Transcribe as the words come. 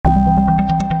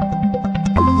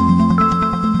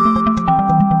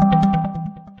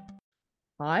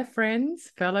Hi,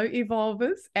 friends, fellow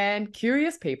evolvers, and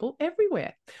curious people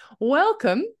everywhere.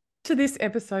 Welcome to this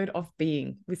episode of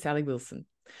Being with Sally Wilson.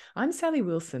 I'm Sally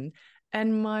Wilson,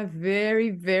 and my very,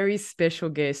 very special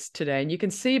guest today, and you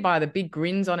can see by the big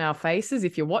grins on our faces,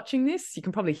 if you're watching this, you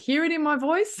can probably hear it in my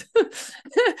voice.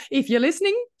 If you're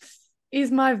listening,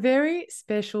 is my very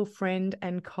special friend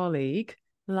and colleague,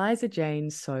 Liza Jane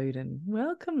Soden.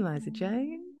 Welcome, Liza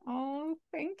Jane. Oh,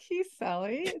 thank you,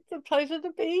 Sally. It's a pleasure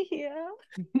to be here.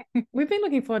 We've been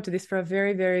looking forward to this for a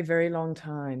very, very, very long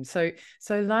time. So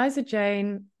Liza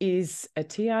Jane is a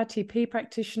TRTP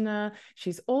practitioner.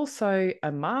 She's also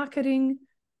a marketing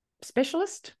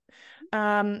specialist.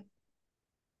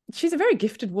 She's a very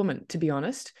gifted woman, to be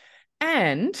honest.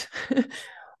 And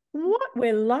what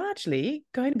we're largely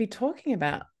going to be talking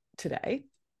about today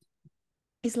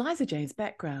is Liza Jane's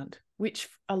background, which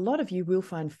a lot of you will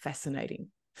find fascinating.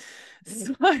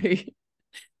 So,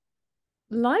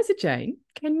 Liza Jane,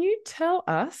 can you tell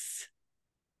us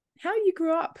how you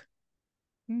grew up?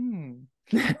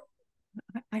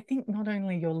 I think not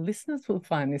only your listeners will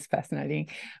find this fascinating,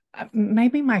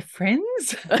 maybe my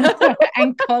friends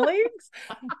and colleagues,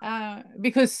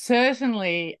 because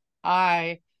certainly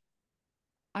I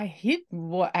hid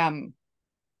what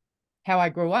how I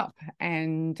grew up,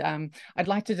 and I'd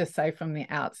like to just say from the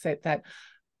outset that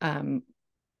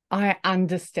I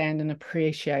understand and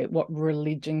appreciate what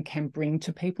religion can bring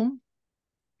to people,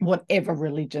 whatever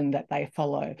religion that they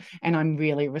follow. And I'm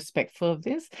really respectful of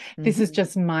this. Mm-hmm. This is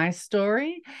just my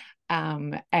story.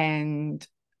 And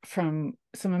from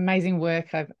some amazing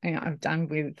work I've done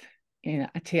with a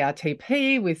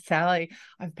TRTP with Sally,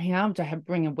 I've been able to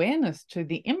bring awareness to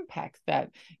the impact that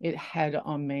it had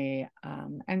on me.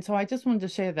 And so I just wanted to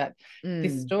share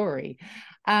this story.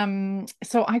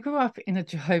 So I grew up in a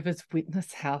Jehovah's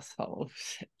Witness household.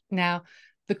 Now,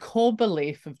 the core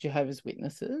belief of Jehovah's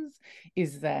Witnesses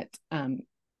is that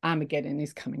Armageddon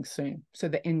is coming soon, so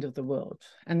the end of the world.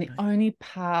 And the only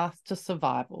path to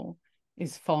survival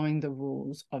is following the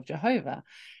rules of Jehovah.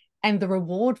 And the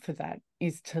reward for that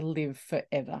is to live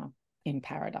forever in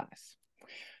paradise.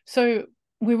 So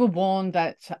we were warned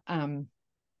that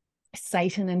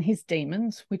Satan and his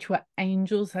demons, which were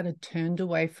angels that had turned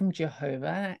away from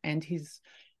Jehovah and his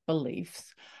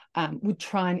beliefs, would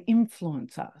try and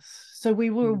influence us. So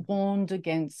we were warned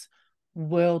against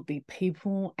worldly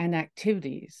people and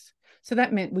activities. So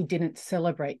that meant we didn't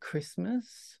celebrate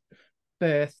Christmas,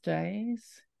 birthdays,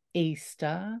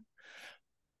 Easter.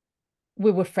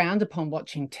 We were frowned upon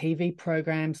watching TV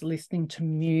programs, listening to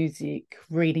music,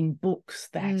 reading books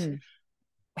that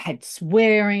had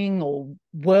swearing or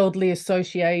worldly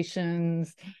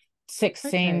associations, sex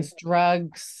scenes,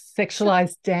 drugs,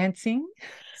 sexualized dancing.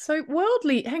 So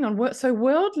worldly, hang on. So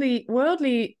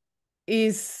worldly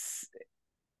is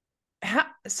how?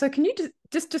 So can you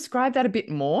just describe that a bit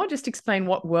more? Just explain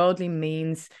what worldly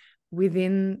means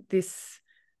within this,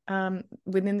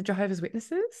 within the Jehovah's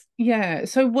Witnesses. Yeah.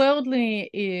 So worldly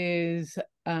is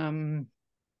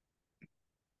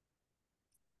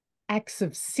acts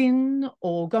of sin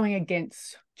or going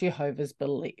against Jehovah's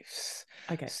beliefs.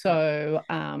 Okay. So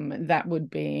that would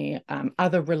be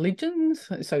other religions,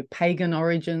 so pagan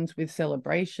origins with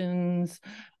celebrations.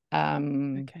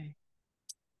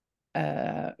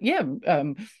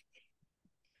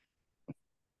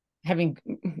 Having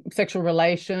sexual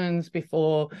relations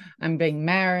before being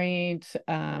married,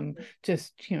 a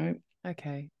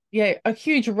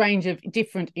huge range of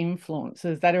different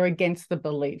influences that are against the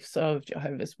beliefs of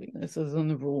Jehovah's Witnesses and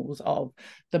the rules of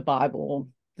the Bible,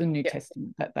 the New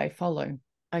Testament that they follow.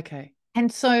 Okay.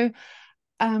 And so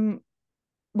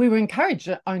we were encouraged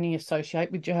to only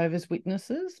associate with Jehovah's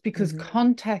Witnesses because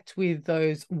contact with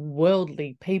those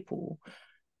worldly people,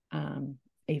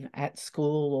 even at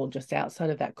school or just outside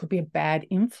of that, could be a bad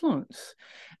influence,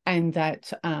 and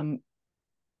that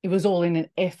it was all in an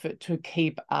effort to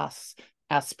keep our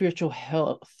spiritual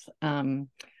health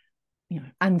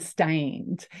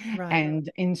unstained, and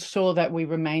ensure that we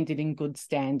remained in good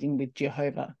standing with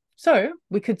Jehovah so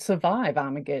we could survive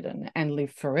Armageddon and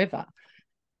live forever.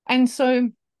 And so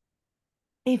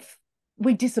if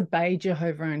we disobeyed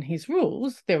Jehovah and his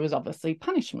rules, there was obviously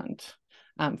punishment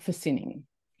for sinning,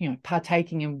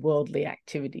 partaking in worldly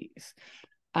activities.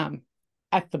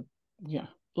 At the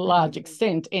large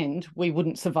extent end, we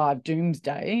wouldn't survive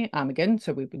doomsday, Armageddon,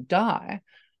 so we would die.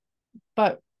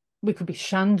 But we could be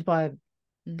shunned by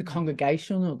the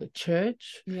congregation or the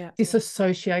church,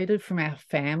 disassociated from our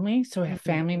family, so our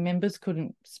family members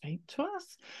couldn't speak to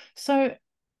us. So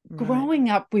growing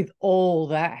up with all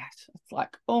that, it's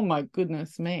like, oh my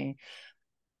goodness me.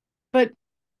 But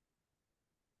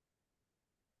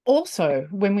also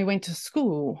when we went to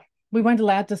school, we weren't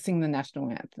allowed to sing the national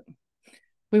anthem.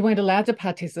 We weren't allowed to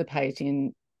participate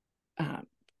in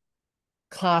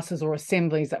classes or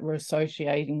assemblies that were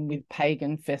associating with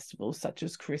pagan festivals such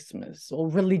as Christmas or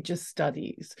religious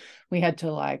studies. We had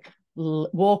to like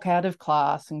walk out of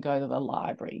class and go to the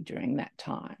library during that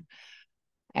time.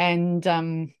 And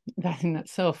that in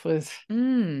itself was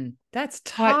that's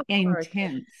quite tough.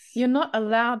 intense. You're not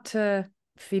allowed to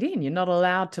fit in. You're not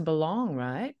allowed to belong,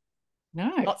 right? No.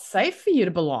 Not safe for you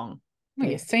to belong. Well,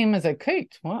 you see them as a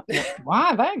coot. Why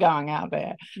are they going out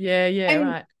there? Yeah, And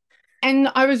right. and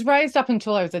I was raised up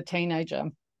until I was a teenager.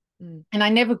 And I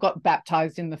never got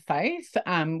baptized in the faith,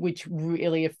 which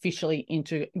really officially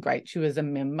integrates you as a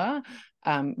member,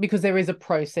 because there is a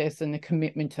process and a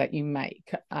commitment that you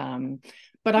make.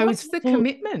 But what's the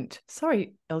commitment?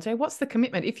 Sorry, LJ, what's the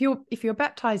commitment? If you're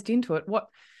baptized into it,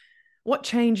 what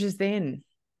changes then?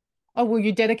 Oh, well,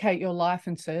 you dedicate your life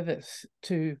and service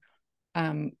to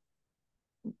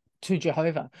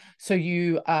Jehovah. So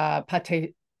you're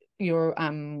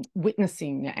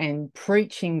witnessing and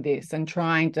preaching this and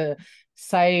trying to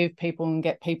save people and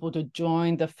get people to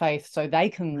join the faith so they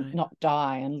can not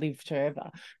die and live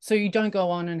forever. So you don't go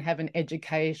on and have an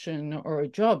education or a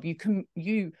job.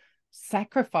 You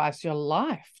sacrifice your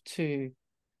life to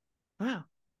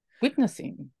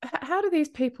witnessing. How do these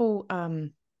people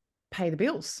pay the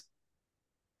bills?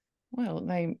 Well,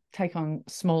 they take on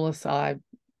smaller side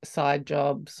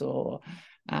jobs or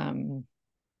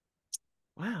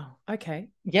wow, okay.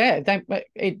 Yeah,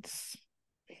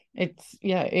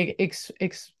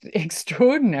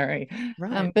 extraordinary.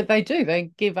 Right. But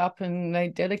they give up and they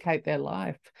dedicate their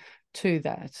life to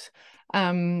that.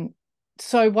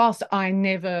 So whilst I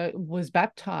never was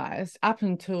baptized up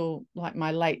until like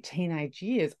my late teenage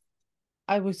years,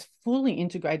 I was fully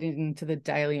integrated into the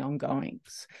daily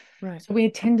ongoings. Right. So we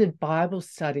attended Bible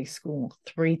study school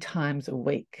 3 times a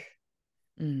week.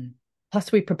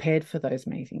 Plus we prepared for those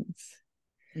meetings.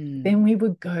 Then we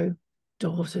would go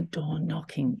door to door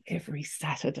knocking every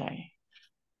Saturday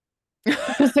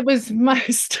because it was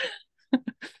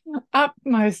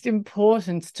utmost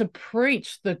importance to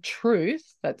preach the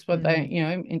truth. That's what they,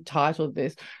 entitled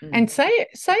this, and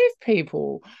save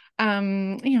people.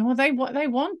 They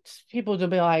want people to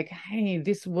be like, hey,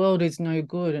 this world is no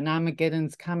good and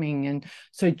Armageddon's coming, and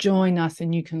so join us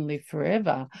and you can live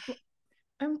forever.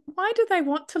 And why do they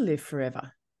want to live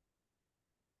forever?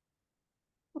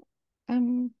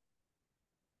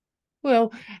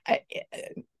 Well,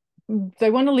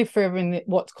 they want to live forever in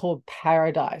what's called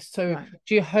paradise. So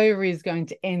Jehovah is going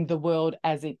to end the world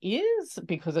as it is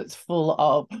because it's full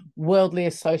of worldly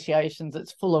associations.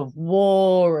 It's full of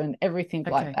war and everything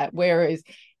like that. Whereas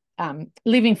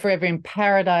living forever in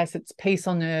paradise, it's peace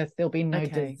on earth. There'll be no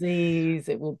disease.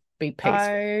 It will be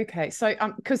peaceful. Okay. So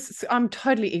because I'm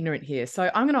totally ignorant here. So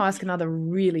I'm going to ask another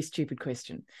really stupid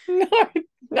question.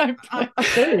 No.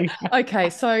 Okay.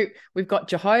 So we've got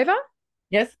Jehovah.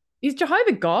 Yes. Is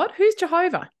Jehovah God? Who's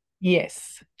Jehovah?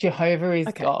 Yes, Jehovah is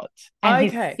God,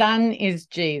 and his son is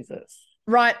Jesus.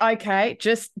 Right. Okay.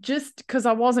 Just because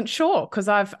I wasn't sure, because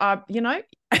I've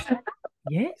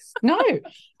Yes. No.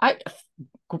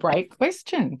 Great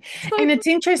question, and it's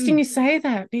interesting you say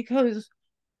that because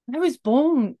I was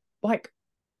born like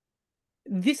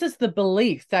this is the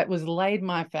belief that was laid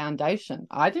my foundation.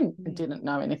 I didn't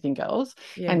know anything else,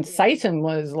 and Satan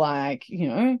was like,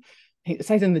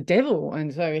 Satan the devil,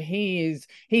 and so he's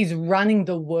running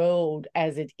the world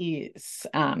as it is,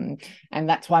 and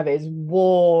that's why there's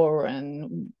war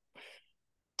and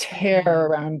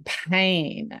terror and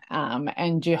pain,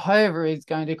 and Jehovah is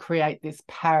going to create this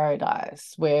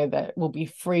paradise where that will be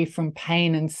free from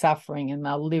pain and suffering and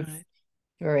they'll live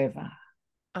forever.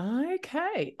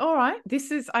 Okay. All right.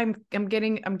 I'm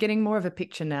getting more of a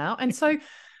picture now. And so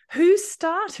who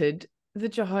started the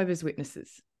Jehovah's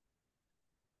Witnesses?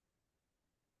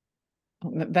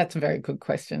 That's a very good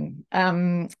question.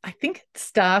 I think it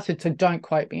started, so don't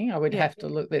quote me, I would have to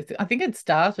look this. I think it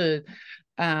started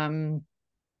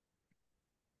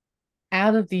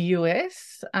out of the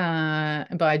US by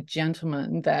a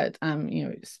gentleman that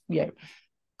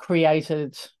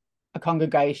created a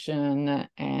congregation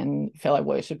and fellow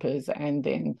worshippers and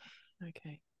then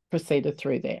proceeded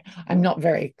through there. I'm not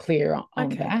very clear on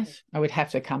that. I would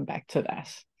have to come back to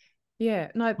that. Yeah,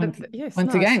 no, but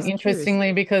once again,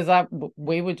 interestingly, because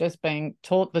we were just being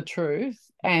taught the truth,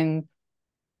 and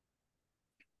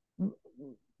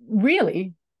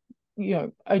really,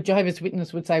 a Jehovah's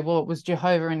Witness would say, well, it was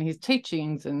Jehovah and his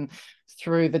teachings and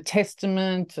through the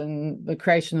Testament and the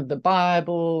creation of the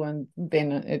Bible, and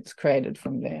then it's created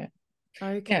from there.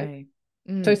 Okay.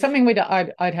 So something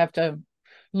I'd have to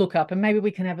look up, and maybe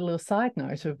we can have a little side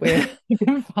note of where you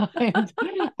can find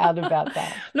out about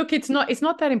that. Look, it's not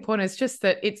that important. It's just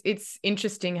that it's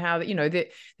interesting how that, you know, that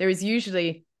there is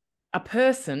usually a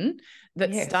person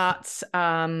that Yes. starts,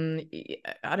 I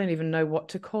don't even know what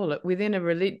to call it, within a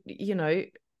religion, you know,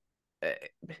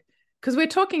 because we're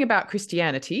talking about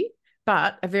Christianity,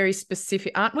 but a very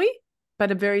specific, aren't we?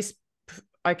 But a very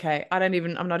okay, I'm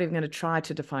not even going to try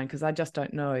to define because I just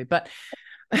don't know. But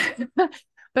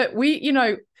but we, you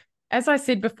know, as I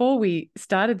said before we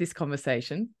started this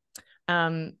conversation,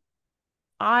 I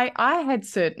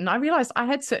realized I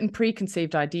had certain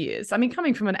preconceived ideas. I mean,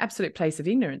 coming from an absolute place of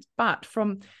ignorance, but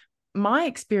from my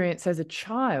experience as a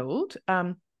child,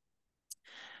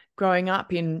 growing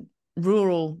up in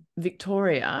rural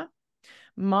Victoria,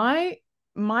 my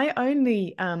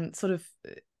only sort of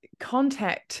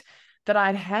contact that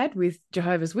I'd had with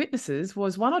Jehovah's Witnesses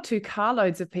was one or two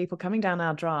carloads of people coming down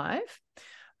our drive,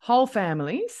 whole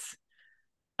families,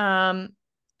 and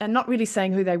not really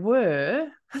saying who they were,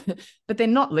 but they're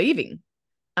not leaving.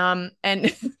 And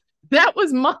that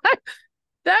was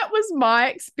my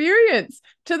experience,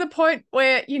 to the point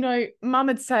where, you know, Mum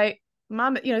would say,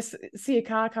 Mum, you know, see a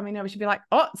car coming over, she'd be like,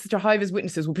 oh, it's Jehovah's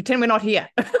Witnesses. We'll pretend we're not here.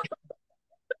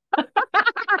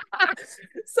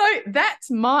 So that's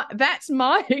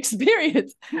my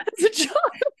experience as a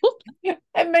child.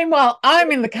 And meanwhile,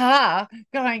 I'm in the car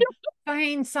going,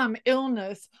 feign some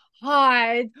illness,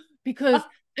 hide, because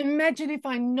imagine if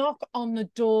I knock on the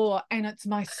door and it's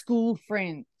my school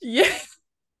friend. Yeah.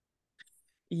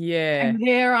 Yeah. And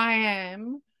there I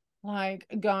am, like,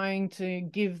 going to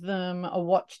give them a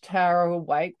Watchtower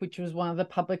Awake, which was one of the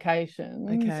publications,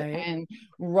 Okay. and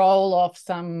roll off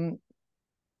some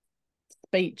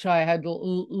speech I had,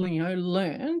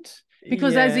 learnt.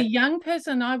 Because as a young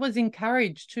person, I was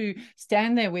encouraged to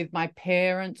stand there with my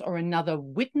parents or another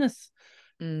witness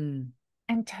and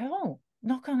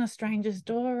knock on a stranger's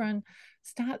door and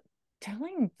start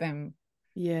telling them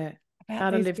how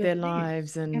to live their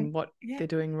lives and what they're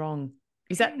doing wrong.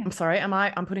 Is that, I'm sorry,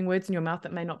 I'm putting words in your mouth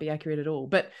that may not be accurate at all.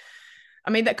 But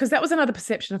I mean, that, because that was another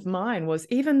perception of mine, was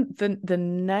even the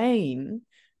name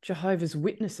Jehovah's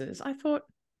Witnesses. I thought,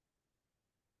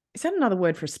 is that another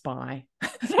word for a spy?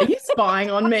 Are you spying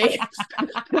on me?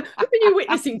 Who are you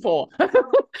witnessing for?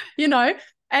 You know,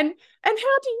 and how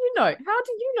do you know? How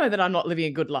do you know that I'm not living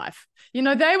a good life? You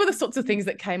know, they were the sorts of things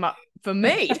that came up for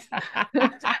me.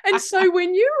 And so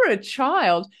when you were a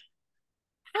child,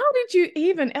 how did you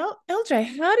even,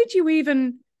 LJ, how did you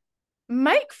even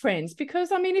make friends?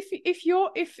 Because I mean, if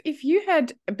you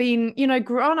had been, you know,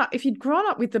 if you'd grown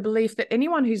up with the belief that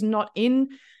anyone who's not in,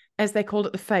 as they called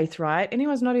it, the faith, right?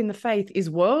 Anyone who's not in the faith is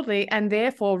worldly and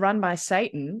therefore run by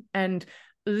Satan and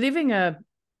living a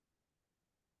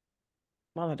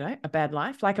bad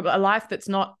life, like a life that's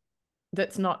not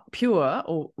pure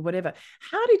or whatever.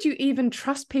 How did you even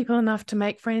trust people enough to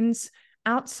make friends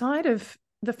outside of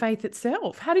the faith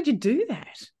itself? How did you do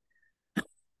that?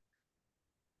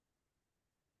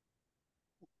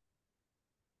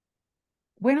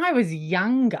 When I was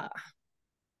younger,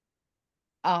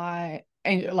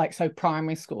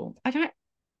 primary school, I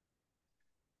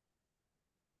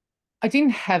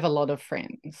didn't have a lot of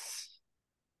friends.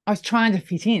 I was trying to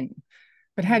fit in,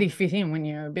 but how do you fit in when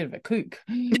you're a bit of a kook?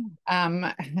 And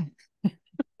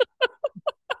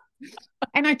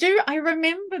I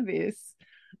remember this.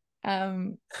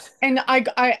 And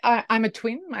I'm a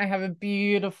twin. I have a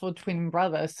beautiful twin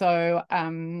brother. So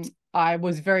I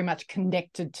was very much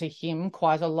connected to him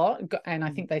quite a lot. And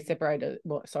I think they separated.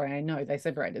 Well, sorry, I know they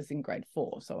separated us in grade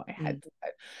 4. So I had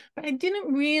that. But I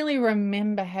didn't really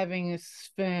remember having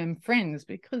firm friends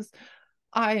because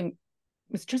I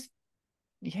was just,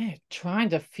 trying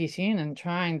to fit in and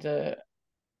trying to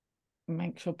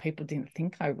make sure people didn't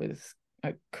think I was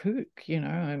a kook, you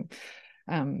know,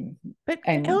 and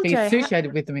LJ, be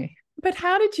associated with me. But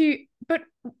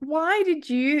why did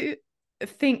you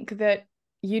think that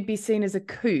you'd be seen as a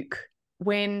kook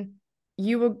when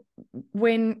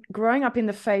growing up in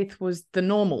the faith was the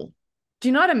normal? Do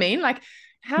you know what I mean? Like,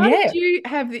 how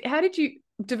did you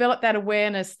develop that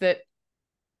awareness that,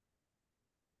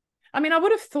 I mean, I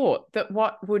would have thought that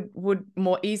what would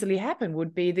more easily happen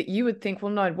would be that you would think,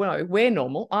 well, no, we're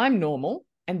normal, I'm normal,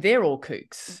 and they're all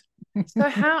kooks. So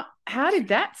how did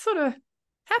that sort of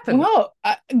happen? Well,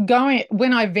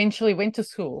 when I eventually went to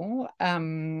school,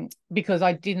 because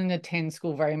I didn't attend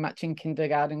school very much in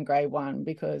kindergarten, grade 1,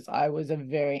 because I was a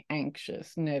very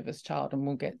anxious, nervous child, and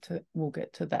we'll get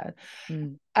to that.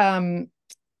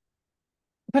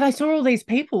 But I saw all these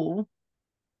people,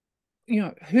 you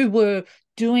know, who were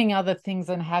doing other things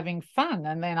and having fun,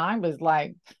 and then I was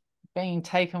like being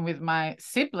taken with my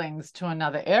siblings to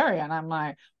another area, and I'm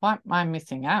like, why am I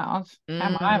missing out? How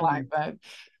am I like Mm. the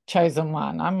chosen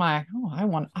one? I'm like, oh, I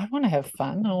want to have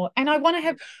fun, and I want to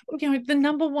have, the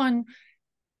number one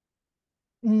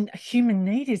human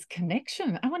need is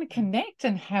connection. I want to connect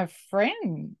and have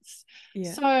friends.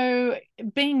 Yeah. So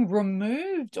being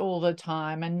removed all the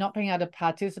time and not being able to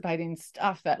participate in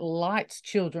stuff that lights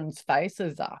children's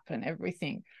faces up and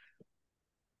everything,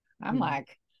 I'm Mm.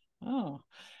 like, oh.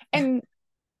 And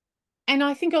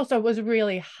I think also it was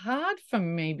really hard for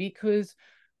me because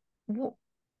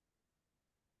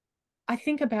I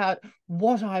think about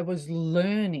what I was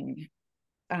learning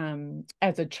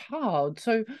as a child.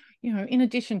 So, in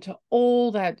addition to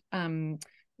all that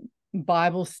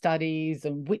Bible studies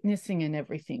and witnessing and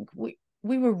everything, we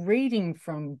were reading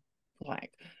from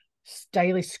like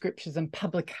daily scriptures and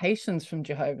publications from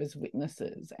Jehovah's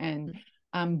Witnesses, and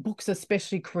books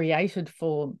especially created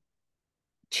for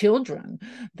children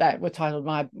that were titled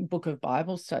My Book of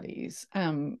Bible Studies.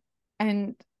 And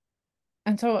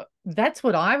so that's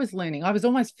what I was learning. I was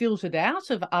almost filtered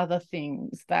out of other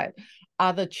things that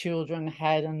other children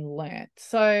had and learnt.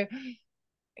 So,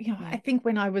 I think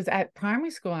when I was at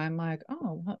primary school, I'm like,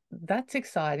 oh, well, that's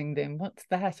exciting then. What's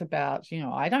that about?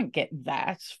 I don't get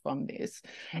that from this.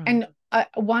 Right. And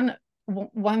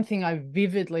one thing I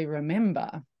vividly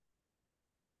remember,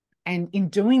 and in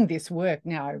doing this work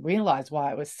now, I realize why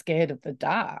I was scared of the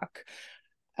dark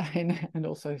and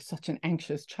also such an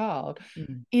anxious child,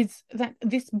 is that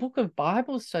this book of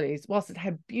Bible studies, whilst it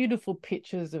had beautiful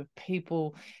pictures of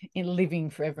people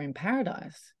living forever in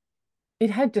paradise, it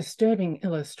had disturbing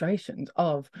illustrations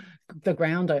of the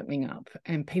ground opening up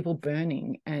and people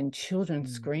burning and children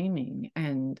screaming.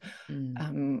 And,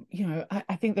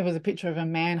 I think there was a picture of a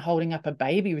man holding up a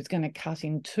baby who was going to cut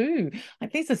in two.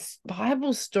 Like, these are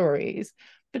Bible stories,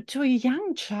 but to a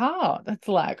young child, it's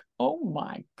like, oh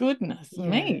my goodness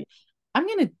me, I'm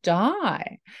going to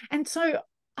die. And so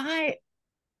I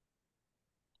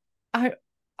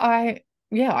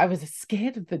was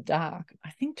scared of the dark, I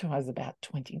think, till I was about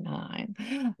 29.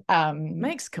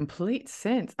 Makes complete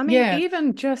sense. I mean, Yeah.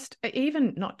 even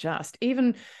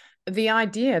the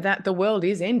idea that the world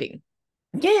is ending.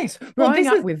 Yes. Growing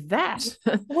up with that.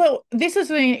 Well, this is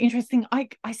really interesting. I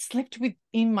slept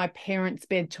in my parents'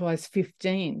 bed till I was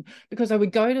 15 because I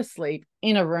would go to sleep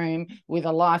in a room with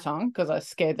a light on because I was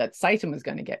scared that Satan was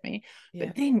going to get me. Yeah.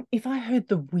 But then if I heard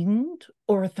the wind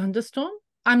or a thunderstorm,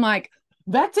 I'm like,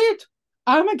 that's it.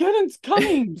 Armageddon's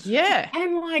coming. Yeah.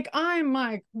 And like, I'm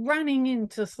like running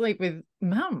into sleep with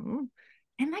mum.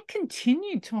 And that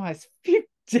continued till I was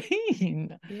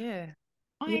 15. Yeah.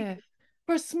 Like, Yeah.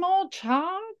 for a small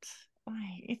child,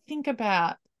 you think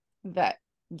about that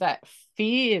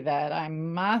fear that I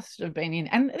must have been in.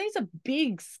 And these are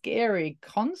big, scary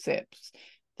concepts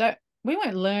that we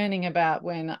weren't learning about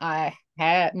when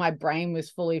my brain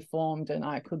was fully formed and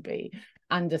I could be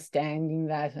understanding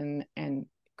that and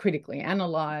critically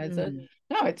analyze it.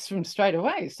 No, it's from straight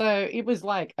away. So it was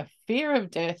like a fear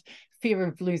of death, fear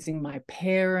of losing my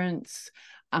parents,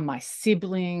 my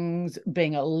siblings,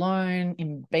 being alone,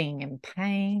 being in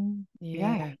pain.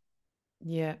 Yeah.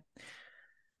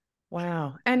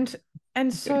 Wow. And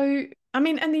so, I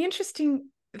mean, and the interesting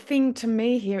thing to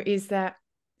me here is that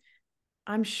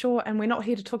I'm sure, and we're not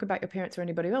here to talk about your parents or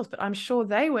anybody else, but I'm sure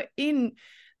they were in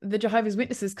the Jehovah's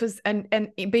Witnesses because and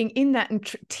being in that and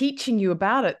teaching you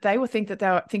about it, they were thinking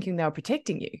they were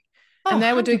protecting you. Oh, And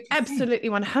they were doing 100%. absolutely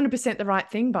 100% the right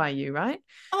thing by you, right?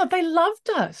 Oh, they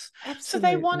loved us. Absolutely. So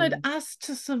they wanted us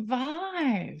to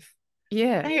survive.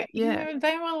 Yeah.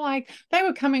 They were like, they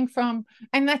were coming from,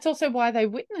 and that's also why they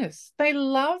witnessed. They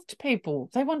loved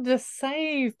people. They wanted to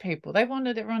save people. They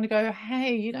wanted everyone to go,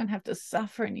 hey, you don't have to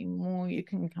suffer anymore. You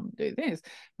can come do this.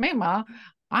 Meanwhile,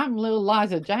 I'm little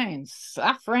Liza Jane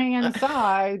suffering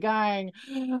inside going,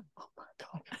 oh my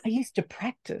God. I used to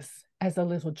practice as a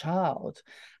little child.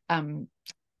 And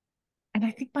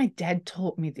I think my dad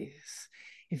taught me this.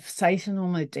 If Satan or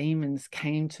my demons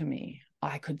came to me,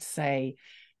 I could say,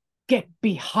 get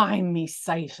behind me,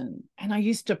 Satan. And I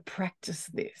used to practice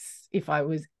this if I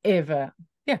was ever,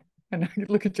 and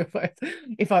look at your face,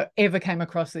 if I ever came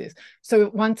across this. So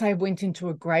once I went into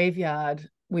a graveyard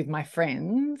with my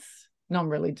friends,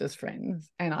 non-religious friends,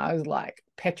 and I was like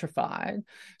petrified.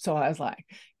 So I was like,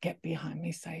 get behind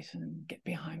me, Satan, get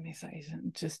behind me,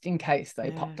 Satan, just in case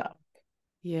they popped up.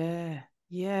 Yeah.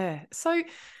 So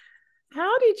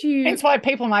how did you... That's why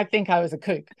people might think I was a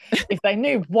kook if they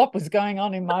knew what was going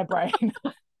on in my brain.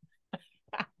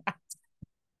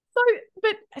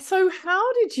 So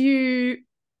how did you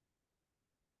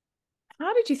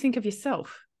think of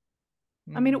yourself?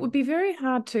 I mean, it would be very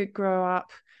hard to grow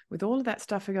up with all of that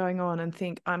stuff going on and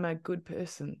think I'm a good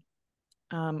person,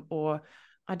 or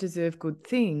I deserve good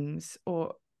things?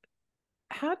 Or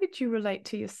how did you relate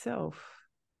to yourself?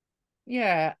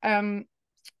 Yeah.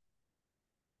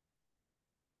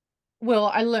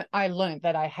 Well, I learned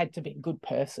that I had to be a good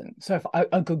person. So if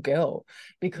a good girl, Yeah.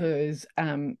 because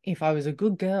if I was a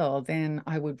good girl, then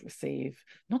I would receive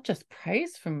not just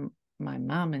praise from my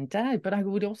mum and dad, but I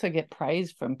would also get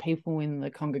praise from people in the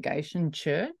congregation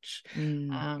church,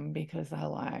 Mm. because they're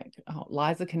like, oh,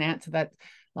 Liza answered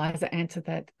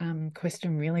that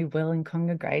question really well in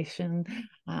congregation.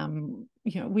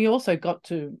 We also got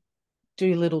to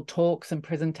do little talks and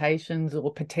presentations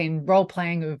or pretend role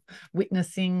playing of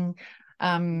witnessing.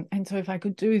 And so if I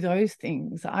could do those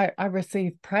things, I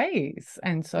received praise.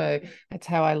 And so that's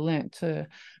how I learned to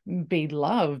be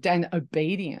loved and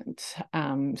obedient.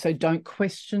 So don't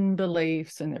question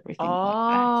beliefs and everything like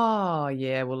that. Oh,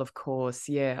 yeah. Well, of course.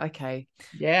 Yeah. Okay.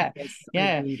 Yeah, Yes.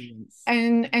 yeah. Obedience.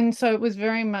 And so it was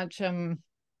very much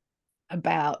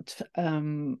about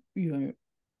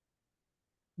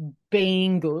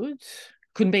being good,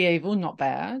 couldn't be evil, not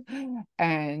bad,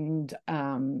 and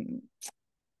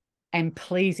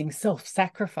pleasing,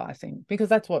 self-sacrificing, because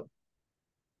that's what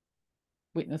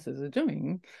witnesses are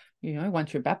doing.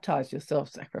 Once you're baptized, you're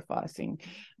self-sacrificing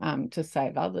to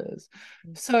save others.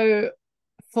 So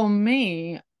for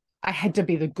me, I had to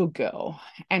be the good girl,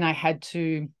 and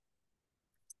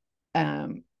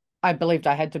I believed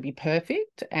I had to be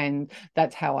perfect, and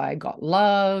that's how I got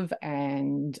love,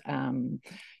 and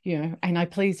I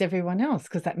pleased everyone else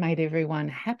because that made everyone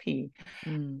happy.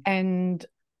 Mm. And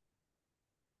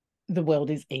the world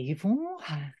is evil,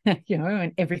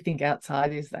 and everything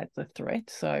outside is that's a threat.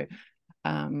 So,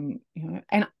 and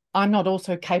I'm not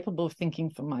also capable of thinking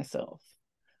for myself.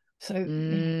 So,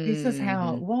 this is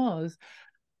how it Mm. was.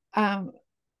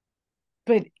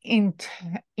 But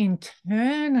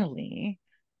internally,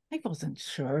 I wasn't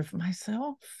sure of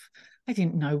myself. I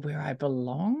didn't know where I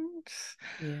belonged.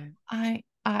 Yeah.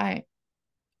 I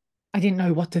didn't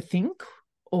know what to think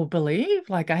or believe.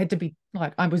 Like I had to be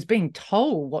like I was being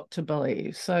told what to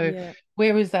believe. So Yeah.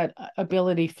 where was that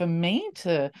ability for me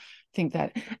to think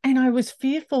that? And I was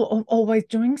fearful of always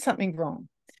doing something wrong.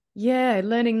 Yeah.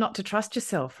 Learning not to trust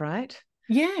yourself, right?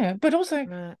 Yeah, but also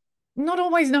Right. not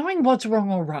always knowing what's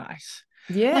wrong or right.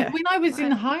 Like Yeah. when I was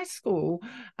in Right. high school,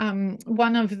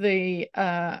 one of the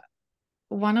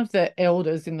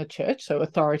elders in the church, so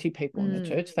authority people in the Mm.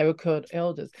 church, they were called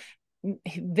elders.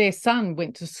 Their son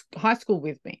went to high school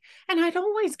with me, and I'd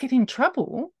always get in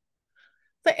trouble.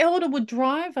 The elder would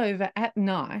drive over at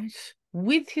night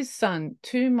with his son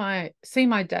to see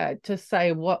my dad to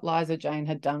say what Liza Jane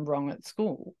had done wrong at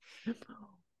school.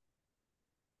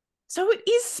 So it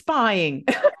is spying.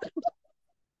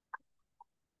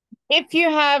 If you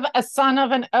have a son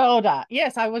of an elder,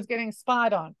 yes, I was getting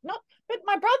spied on. Not, but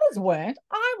my brothers weren't.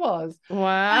 I was.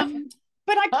 Wow. Um,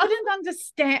 but I couldn't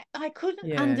understand. I couldn't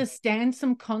Yeah. understand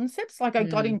some concepts. Like I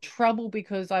got Mm. in trouble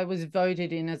because I was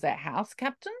voted in as a house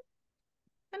captain,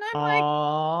 and I'm like,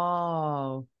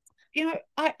 Oh.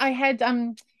 I had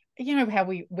how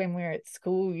when we're at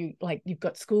school, you've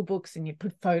got school books and you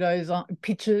put photos on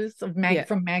pictures of Yeah.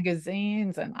 from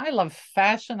magazines, and I love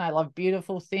fashion. I love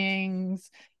beautiful things.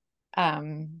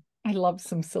 I love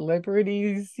some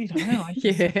celebrities,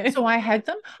 Yeah. so I had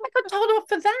them. I got told off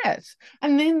for that.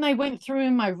 And then they went through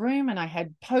in my room and I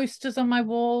had posters on my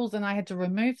walls and I had to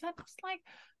remove that. I was like,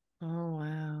 Oh,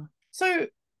 wow. so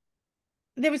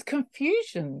there was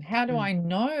confusion. How do Mm. I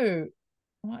know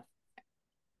what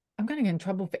I'm going to get in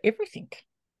trouble for everything?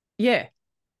 Yeah.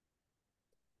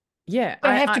 Yeah. But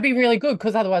I have to be really good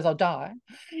because otherwise I'll die.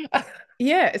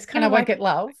 Yeah, it's kind And I of won't like, get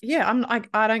loved. yeah,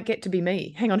 I don't get to be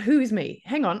me. Hang on, who is me?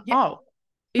 Hang on. Yeah. Oh,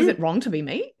 is Who? it wrong to be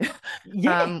me?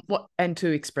 Yeah. What and to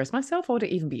express myself or to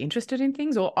even be interested in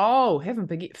things? Or oh, heaven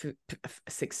forget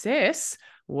success,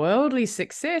 worldly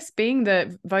success, being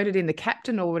the voted in the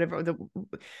captain or whatever.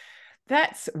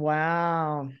 That's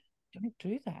wow. Don't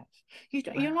do that.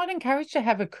 You're Wow. not encouraged to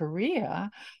have a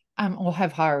career or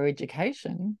have higher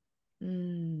education,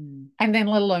 Mm. and then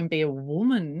let alone be a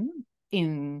woman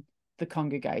in the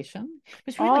congregation. It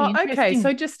was really Oh, okay. So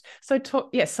interesting. just so talk.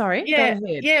 Yeah, sorry. Go Yeah,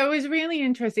 ahead. yeah, it was really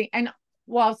interesting. And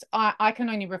whilst I can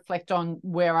only reflect on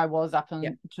where I was up Yeah.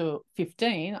 until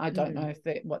 15, I don't know Mm.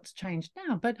 if what's changed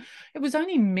now, but it was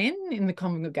only men in the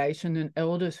congregation and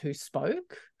elders who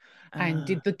spoke and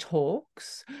did Uh, the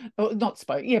talks, or not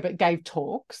spoke, yeah, but gave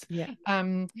talks. yeah.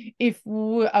 If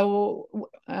women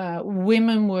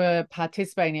were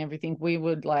participating in everything, we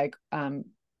would like,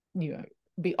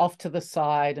 be off to the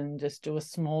side and just do a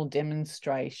small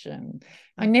demonstration.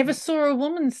 I never Okay. saw a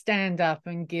woman stand up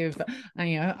and give,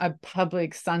 a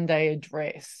public Sunday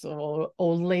address or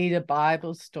lead a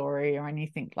Bible story or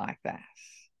anything like that.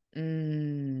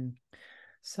 Mm.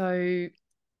 So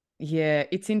yeah,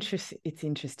 it's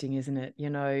interesting, isn't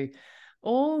it?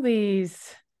 All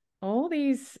these all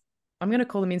these I'm going to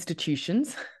call them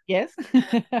institutions. Yes.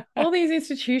 All these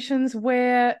institutions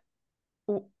where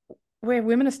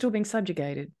women are still being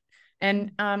subjugated.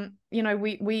 And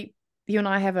we you and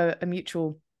I have a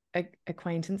mutual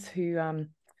acquaintance who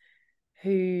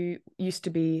used to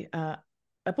be a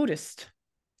Buddhist,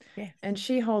 Yes. and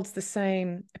she holds the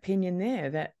same opinion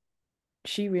there, that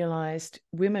she realized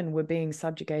women were being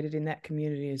subjugated in that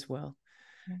community as well,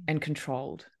 and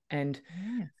controlled. And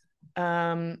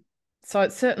Yes. so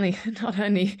it's certainly not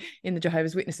only in the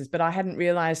Jehovah's Witnesses, but I hadn't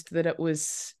realized that it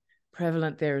was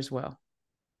prevalent there as well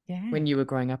Yeah. when you were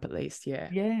growing up, at least. Yeah.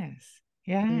 Yes.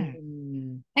 Yeah.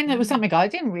 Mm. And it was Mm. something I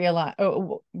didn't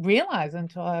realize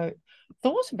until I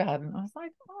thought about it. And I was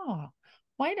like, oh,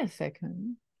 wait a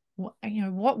second.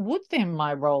 What would then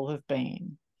my role have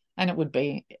been? And it would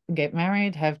be get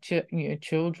married, have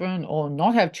children, or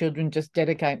not have children, just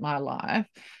dedicate my life,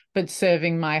 but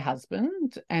serving my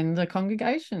husband and the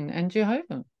congregation and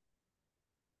Jehovah.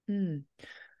 Mm.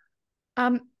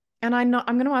 Um, and I'm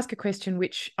going to ask a question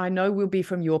which I know will be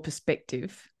from your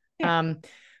perspective. Yeah.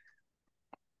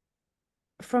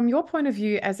 From your point of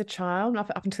view as a child,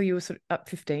 up until you were sort of up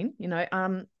 15,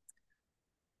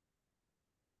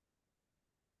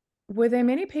 were there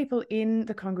many people in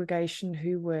the congregation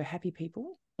who were happy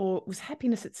people, or was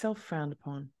happiness itself frowned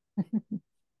upon?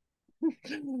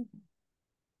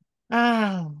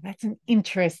 Oh, that's an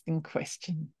interesting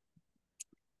question.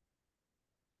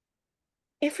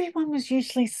 Everyone was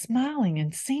usually smiling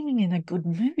and seeming in a good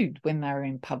mood when they were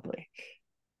in public.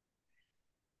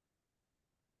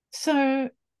 So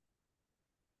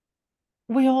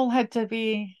we all had to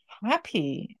be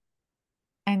happy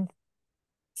and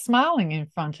smiling in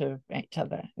front of each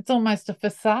other. It's almost a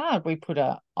facade we put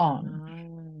on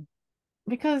Ah,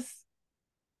 because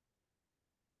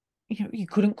you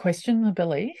couldn't question the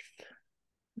belief.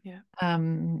 yeah.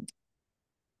 Um,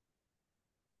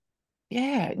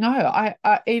 yeah, no, I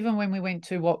even when we went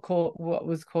to what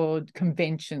was called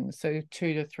conventions, so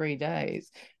 2 to 3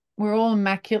 days, we're all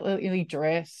immaculately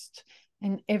dressed,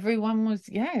 and everyone was,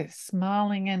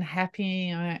 smiling and happy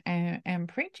and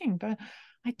preaching. But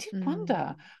I did Mm,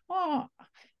 wonder, oh,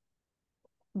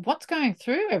 what's going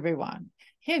through everyone?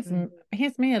 Here's mm,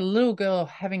 here's me, a little girl,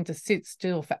 having to sit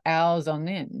still for hours on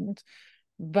end,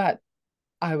 but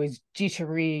I was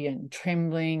jittery and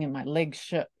trembling, and my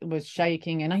legs was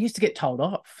shaking, and I used to get told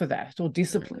off for that or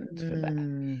disciplined for that.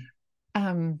 mm,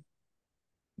 Um,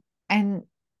 and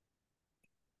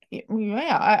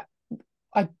yeah,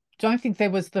 I don't think there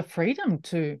was the freedom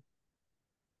to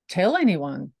tell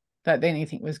anyone that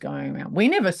anything was going around. We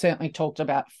never certainly talked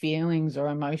about feelings or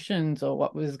emotions or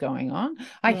what was going on.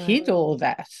 I right. hid all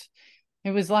that.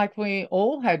 It was like we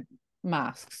all had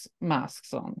masks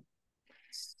on.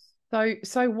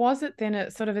 So was it then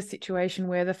a sort of a situation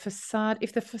where if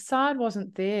the facade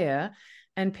wasn't there,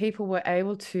 and people were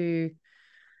able to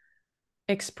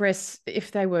express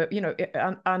if they were,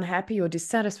 unhappy or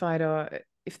dissatisfied, or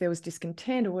if there was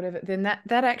discontent or whatever, then that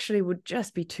actually would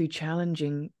just be too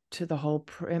challenging to the whole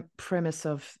premise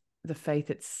of the faith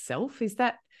itself. Is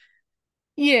that?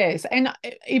 Yes, and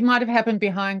it might have happened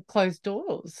behind closed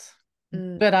doors,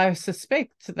 Mm, but I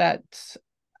suspect that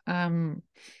um,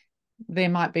 there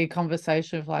might be a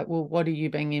conversation of like, well, what are you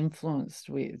being influenced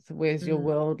with? Where's your mm,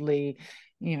 worldly,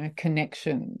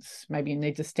 connections? Maybe you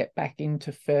need to step back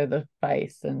into further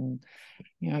faith and,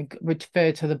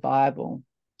 refer to the Bible.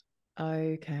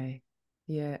 okay.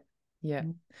 Yeah. Yeah.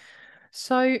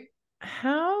 So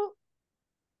how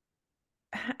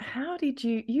how did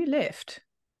you left,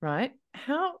 right?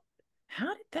 How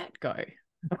did that go?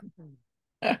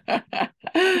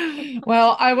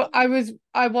 Well,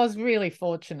 I was really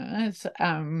fortunate.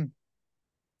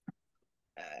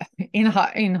 In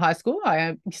high school,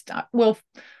 I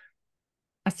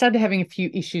started having a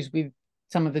few issues with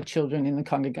some of the children in the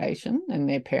congregation and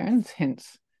their parents.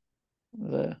 Hence,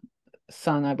 the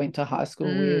son I went to high school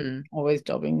with, Mm, always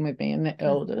jobbing with me, and the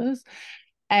elders.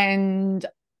 And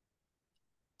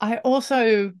I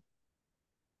also,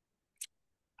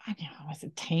 I was a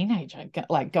teenager,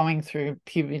 like going through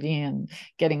puberty and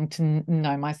getting to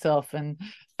know myself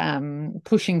and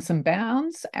pushing some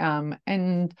bounds.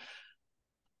 And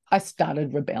I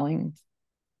started rebelling.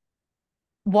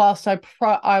 Whilst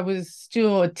I was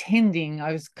still attending,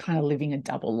 I was kind of living a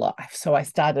double life. So I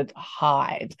started to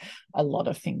hide a lot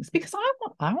of things because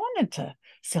I wanted to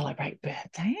celebrate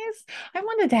birthdays. I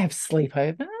wanted to have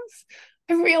sleepovers.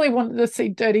 I really wanted to see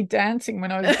Dirty Dancing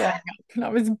when I was growing up, and I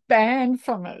was banned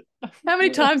from it. How many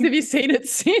times have you seen it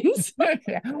since?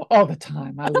 Yeah, all the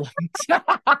time. I love it.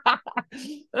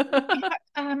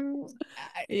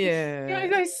 Yeah.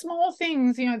 Those small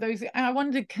things, those I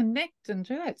wanted to connect and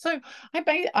do that. So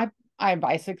I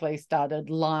basically started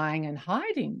lying and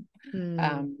hiding.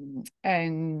 And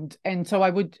so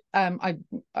I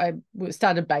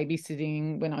started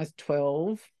babysitting when I was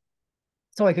 12,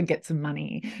 so I could get some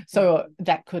money, so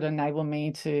that could enable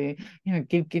me to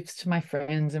give gifts to my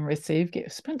friends and receive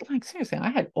gifts. But like, seriously,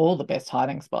 I had all the best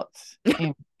hiding spots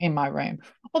in my room.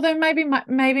 Although maybe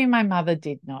my mother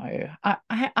did know.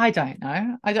 I don't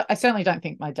know. I certainly don't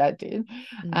think my dad did.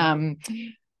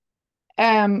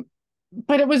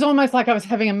 But it was almost like I was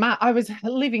I was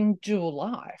living dual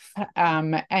life,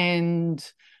 and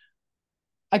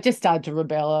I just started to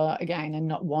rebel again and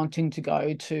not wanting to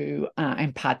go to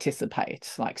and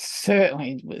participate. Like,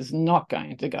 certainly was not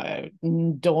going to go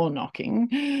door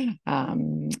knocking.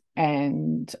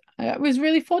 And I was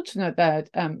really fortunate that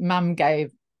Mum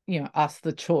gave us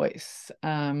the choice.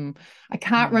 I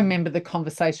can't remember the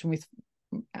conversation with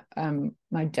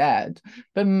my dad,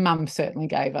 but Mum certainly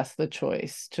gave us the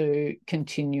choice to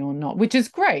continue or not, which is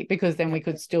great, because then we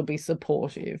could still be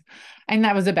supportive. And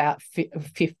that was about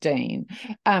 15.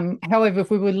 However,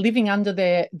 if we were living under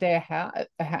their house,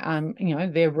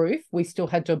 their roof, we still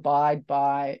had to abide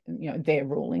by their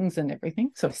rulings and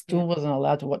everything. So I still wasn't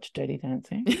allowed to watch Dirty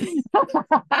Dancing.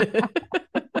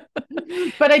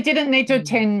 But I didn't need to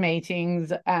attend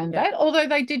meetings and that, although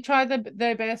they did try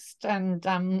their best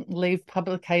and leave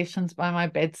publications by my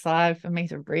bedside for me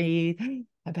to read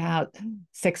about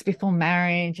sex before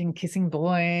marriage and kissing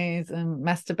boys and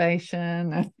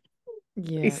masturbation and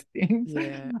these things.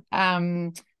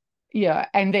 And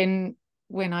then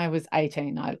when I was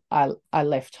 18, I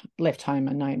left home,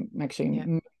 and I actually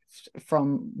moved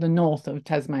from the north of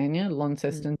Tasmania,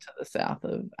 Launceston, to the south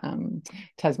of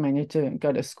Tasmania to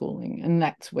go to schooling. And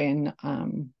that's when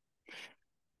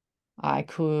I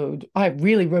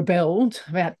really rebelled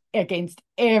against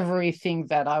everything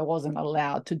that I wasn't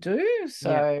allowed to do.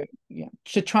 So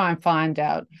to try and find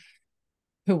out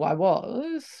who I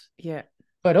was,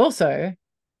 but also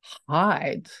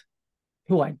hide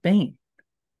who I'd been.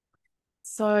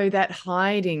 So that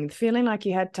hiding, feeling like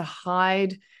you had to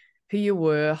hide who you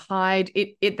were, hide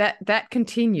it that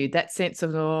continued, that sense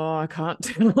of, I can't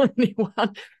tell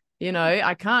anyone,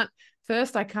 I can't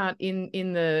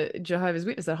in the Jehovah's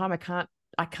Witness at home, I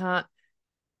can't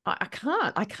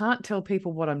tell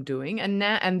people what I'm doing,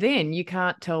 and then you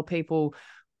can't tell people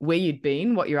where you'd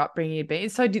been, what your upbringing had been.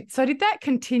 So did that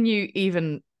continue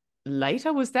even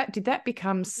later? Did that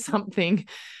become something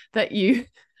that did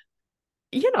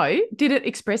it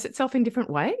express itself in different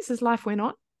ways as life went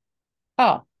on?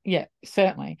 Oh, yeah,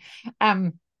 certainly.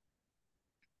 I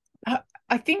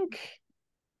think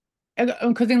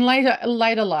because in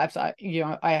later lives, I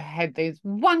had these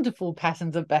wonderful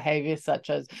patterns of behavior,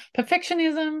 such as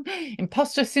perfectionism,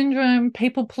 imposter syndrome,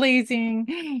 people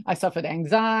pleasing. I suffered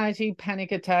anxiety,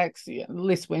 panic attacks. The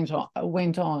list went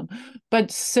on. But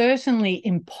certainly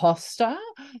imposter.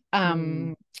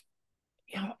 If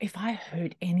I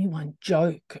heard anyone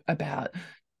joke about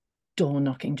door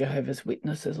knocking Jehovah's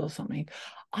Witnesses or something,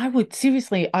 I would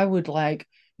like,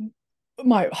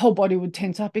 my whole body would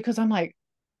tense up, because I'm like,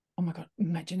 oh my God,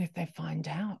 imagine if they find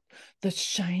out the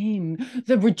shame,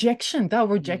 the rejection. They'll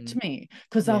reject me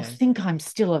because they'll think I'm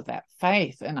still of that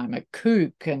faith and I'm a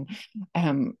kook, and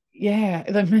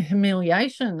the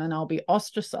humiliation, and I'll be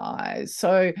ostracized.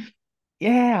 So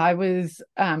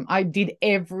I did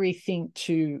everything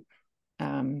to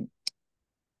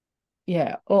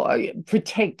or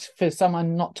protect, for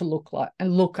someone not to look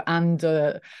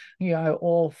under,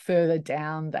 or further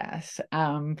down that.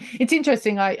 It's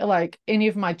interesting. I like any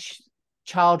of my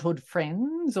childhood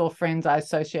friends or friends I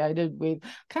associated with,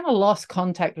 kind of lost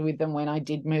contact with them when I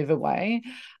did move away.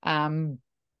 So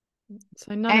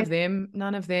none of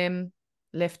them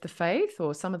left the faith,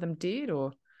 or some of them did,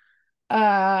 or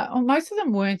most of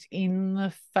them weren't in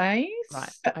the faith,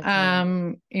 right?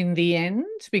 Okay. In the end,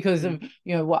 because of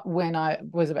when I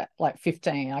was about like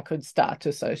 15, I could start to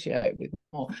associate with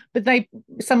more. But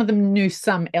some of them knew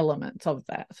some elements of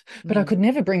that, but I could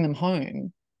never bring them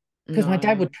home, because my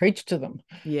dad would preach to them.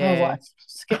 Yeah. I was like,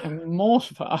 just getting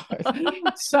mortified.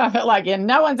 So like,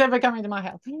 no one's ever coming to my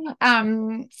house.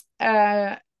 And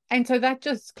so that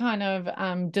just kind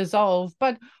of dissolved.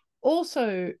 But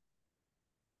also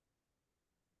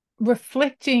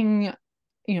reflecting,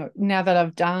 now that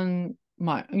I've done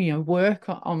my, work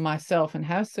on myself and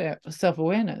have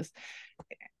self-awareness,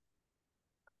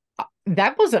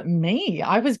 that wasn't me.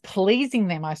 I was pleasing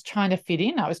them. I was trying to fit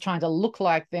in. I was trying to look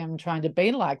like them, trying to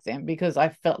be like them because I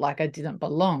felt like I didn't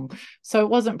belong. So it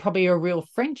wasn't probably a real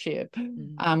friendship.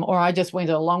 Or I just went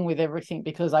along with everything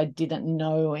because I didn't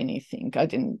know anything. I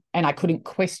didn't, and I couldn't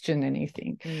question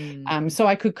anything. So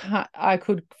I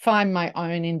could find my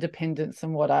own independence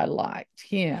and what I liked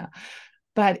here.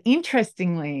 But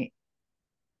interestingly,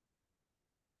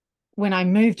 when I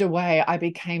moved away, I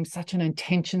became such an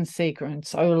attention seeker and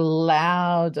so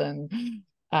loud and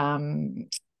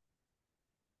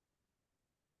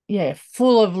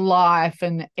full of life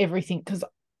and everything because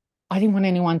I didn't want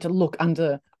anyone to look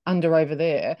under over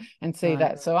there and see Right.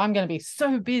 that. So I'm going to be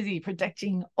so busy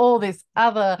protecting all this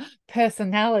other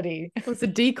personality. It was a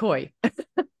decoy.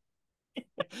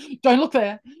 Don't look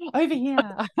there. Over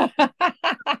here.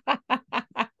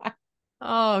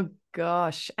 Oh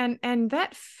gosh. And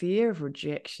that fear of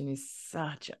rejection is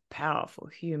such a powerful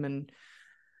human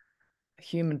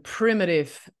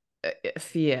primitive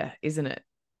fear, isn't it?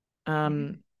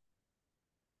 And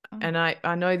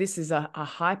I know this is a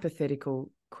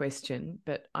hypothetical question,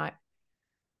 but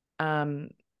in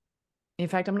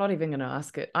fact, I'm not even going to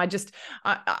ask it.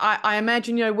 I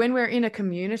imagine, when we're in a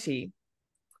community,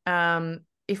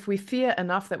 if we fear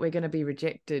enough that we're going to be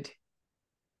rejected,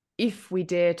 if we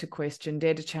dare to question,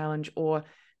 dare to challenge, or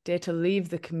dare to leave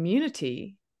the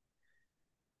community,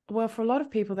 well, for a lot of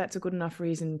people, that's a good enough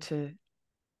reason to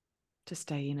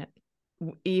stay in it,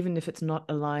 even if it's not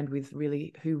aligned with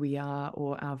really who we are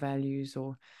or our values,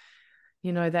 or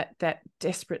that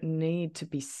desperate need to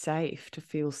be safe, to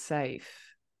feel safe.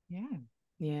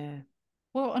 Yeah.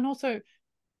 Well, and also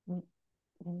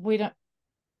we don't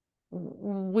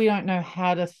know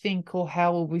how to think or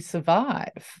how will we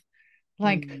survive.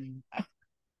 Like,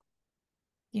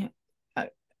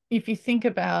 if you think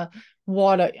about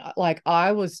what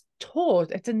I was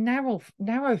taught, it's a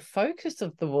narrow focus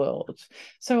of the world.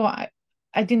 So I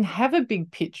didn't have a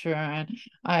big picture, and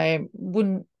I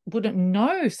wouldn't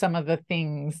know some of the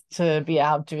things to be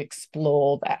able to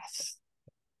explore that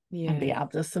and be able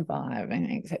to survive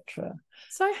and etc.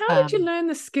 So how did you learn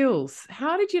the skills?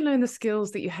 How did you learn the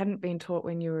skills that you hadn't been taught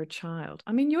when you were a child?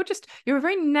 I mean, you're a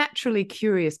very naturally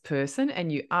curious person, and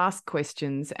you ask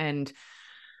questions, and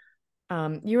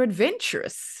you're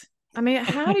adventurous. I mean,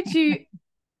 how did you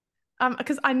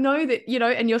because I know that,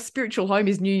 and your spiritual home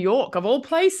is New York, of all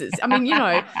places. I mean,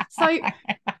 so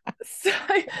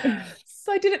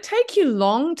so did it take you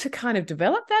long to kind of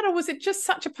develop that, or was it just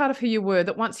such a part of who you were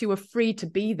that once you were free to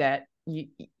be that,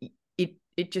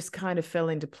 it just kind of fell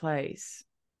into place?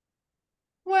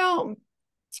 Well,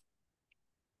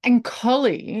 in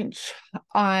college,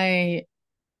 I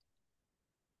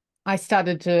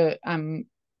started to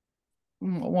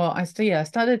I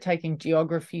started taking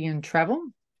geography and travel,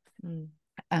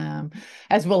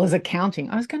 as well as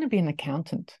accounting. I was going to be an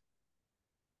accountant.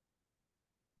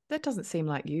 That doesn't seem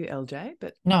like you, LJ,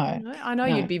 but no, I know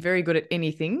you'd be very good at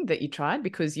anything that you tried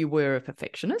because you were a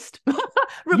perfectionist.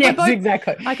 Yes, both,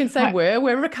 exactly. I can say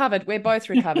we're recovered. We're both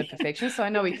recovered perfectionists, so I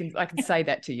know I can say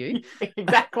that to you.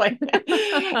 Exactly.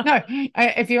 No,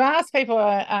 if you ask people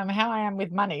how I am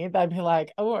with money, they'd be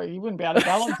like, "Oh, you wouldn't be able to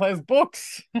balance those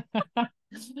books."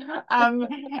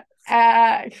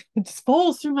 It just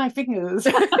falls through my fingers.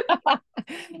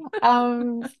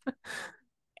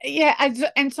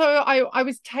 And so I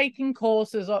was taking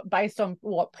courses based on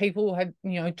what people had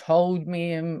told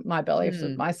me and my beliefs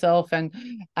of myself,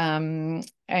 and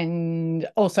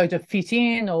also to fit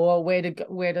in, or where to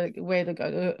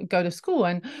go to school,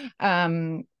 and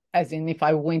as in if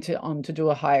I went on to do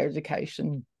a higher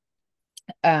education,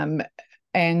 and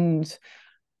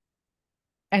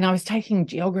I was taking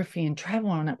geography and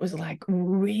travel, and it was like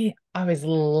I was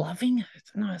loving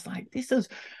it, and I was like, this is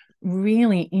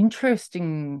really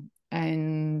interesting,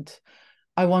 and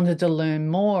I wanted to learn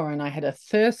more, and I had a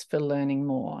thirst for learning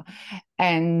more,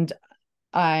 and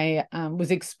I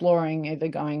was exploring either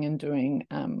going and doing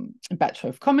a Bachelor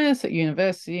of Commerce at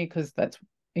university, because that's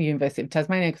University of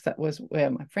Tasmania, because that was where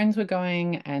my friends were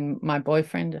going and my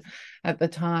boyfriend at the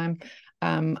time.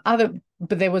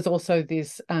 But there was also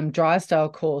this Drysdale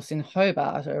course in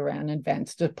Hobart around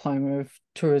advanced diploma of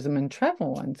tourism and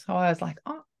travel, and so I was like,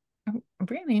 oh, I'm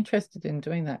really interested in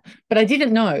doing that, but I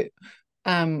didn't know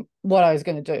what I was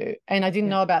going to do, and I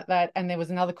didn't know about that. And there was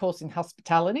another course in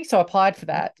hospitality, so I applied for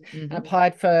that, and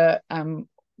applied for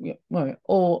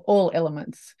all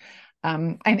elements.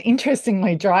 And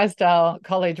interestingly, Drysdale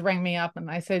College rang me up and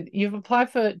they said, "You've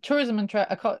applied for tourism and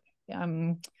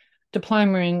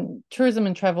diploma in tourism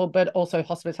and travel, but also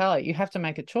hospitality. You have to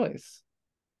make a choice."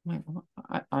 Wait,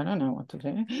 I don't know what to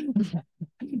do.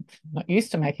 Not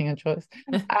used to making a choice.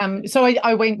 So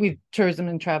I went with tourism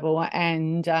and travel,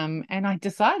 and I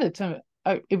decided to.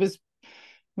 It was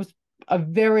a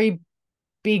very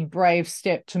big brave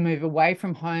step to move away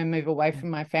from home, move away from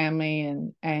my family,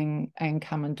 and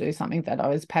come and do something that I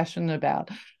was passionate about.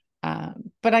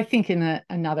 But I think in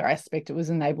another aspect, it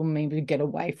was enabling me to get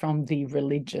away from the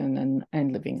religion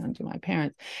and living under my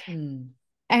parents. Mm.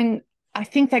 And I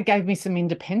think that gave me some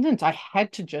independence. I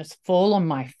had to just fall on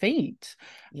my feet,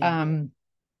 Yeah. um,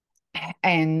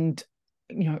 and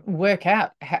work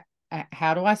out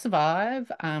how do I survive.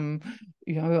 I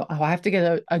have to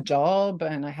get a job,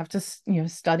 and I have to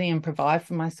study and provide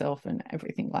for myself and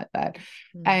everything like that.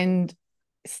 Mm. And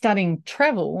studying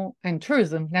travel and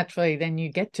tourism, naturally, then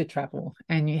you get to travel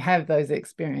and you have those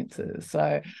experiences.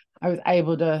 So I was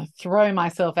able to throw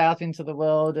myself out into the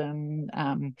world and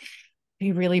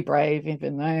be really brave,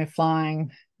 even though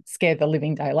flying scared the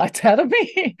living daylights out of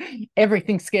me.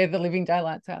 Everything scared the living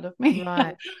daylights out of me.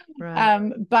 Right.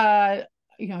 Right. But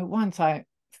once I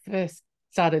first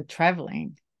started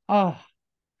traveling, oh,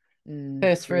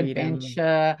 thirst for Freedom.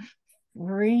 adventure,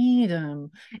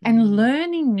 freedom, and Mm.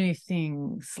 learning new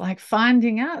things, like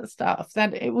finding out stuff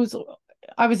that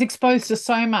I was exposed to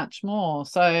so much more.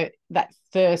 So that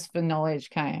thirst for knowledge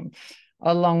came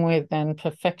along with then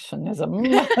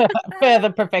perfectionism,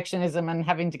 further perfectionism and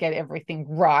having to get everything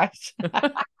right.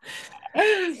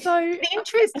 So,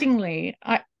 Interestingly,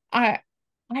 I, I,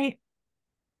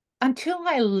 until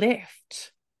I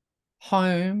left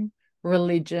home,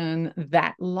 religion,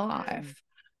 that mm, life,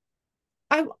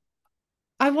 I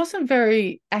I wasn't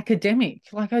very academic.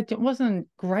 Like wasn't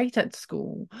great at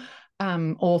school,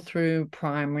 all through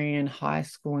primary and high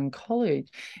school and college.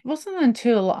 It wasn't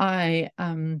until I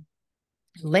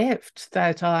left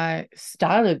that I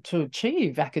started to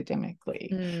achieve academically,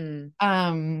 mm,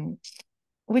 um,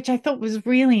 which I thought was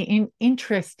really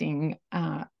interesting.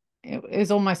 It was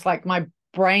almost like my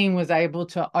brain was able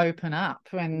to open up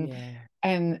yeah.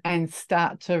 and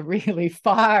start to really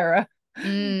fire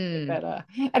Mm, better.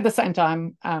 At the same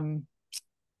time,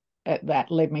 that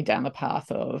led me down the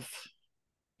path of,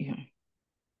 you know,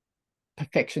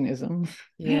 perfectionism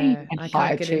yeah. and I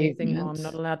high can't get anything wrong. I'm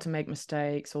achievement. not allowed to make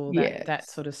mistakes, all that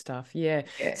Yes. sort of stuff. Yeah.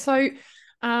 Yeah. So,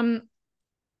 um,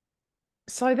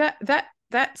 so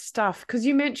that stuff, because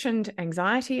you mentioned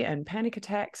anxiety and panic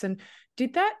attacks, and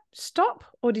did that stop,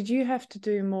 or did you have to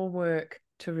do more work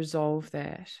to resolve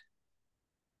that?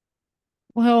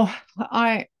 Well,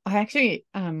 I actually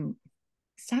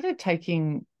started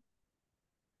taking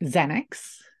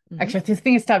Xanax. Hmm. Actually, this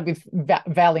thing started with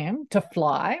Valium to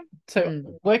fly, to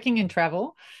Mm. working in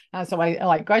travel. So I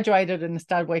like graduated and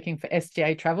started working for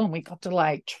SGA Travel, and we got to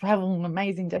like travel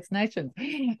amazing destinations.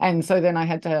 And so then I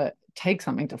had to take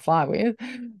something to fly with.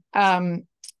 Um,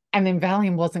 and then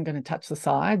Valium wasn't going to touch the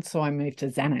side, so I moved to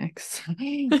Xanax.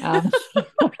 Um,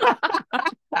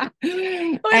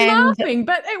 We're and laughing,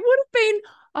 but it would have been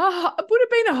it would have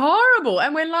been horrible.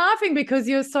 And we're laughing because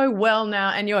you're so well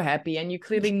now and you're happy and you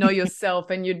clearly know yourself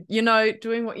and you know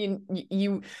doing what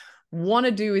you want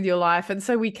to do with your life. And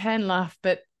so we can laugh,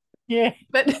 yeah.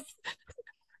 but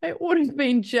it would have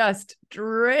been just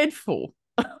dreadful.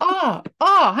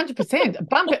 100%.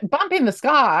 Bump in the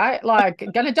sky, like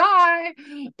gonna die.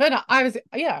 But I was,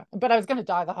 yeah, but I was gonna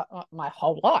die my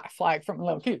whole life, like from a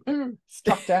little kid,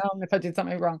 struck down if I did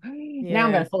something wrong. Now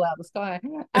I'm Yeah. gonna fall out of the sky.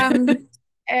 And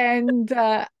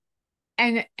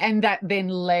and that then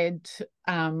led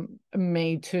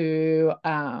me to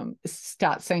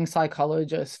start seeing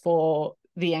psychologists for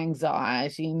the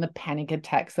anxiety and the panic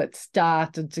attacks that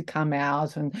started to come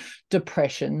out and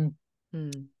depression.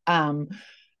 Mm. Um,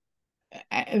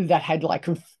 that had like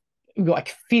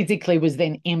physically was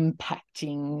then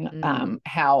impacting Mm.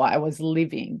 how I was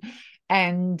living.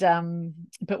 And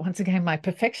but once again, my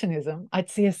perfectionism, I'd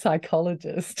see a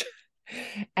psychologist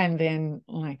and then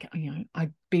like,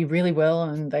 I'd be really well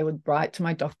and they would write to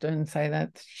my doctor and say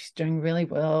that she's doing really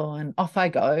well and off I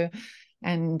go.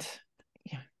 And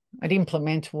I'd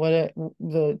implement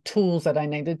the tools that I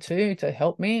needed to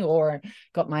help me, or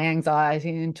got my anxiety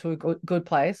into a good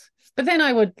place. But then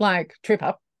I would like trip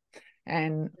up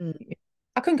and Mm.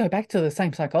 I couldn't go back to the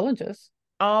same psychologist.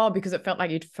 Oh, because it felt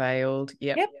like you'd failed.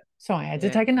 Yep. Yep. So I had to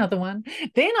Yeah. take another one.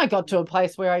 Then I got to a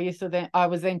place where I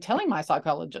was then telling my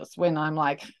psychologist when I'm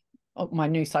like, oh, my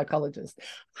new psychologist,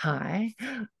 hi,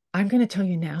 I'm going to tell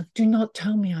you now, do not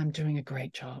tell me I'm doing a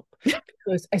great job,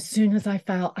 because as soon as I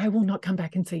fail, I will not come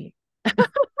back and see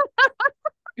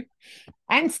you.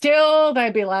 And still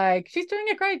they'd be like, she's doing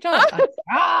a great job.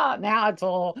 Now it's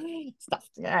all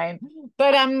stuffed again.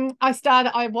 But I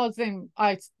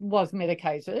was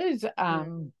medicated,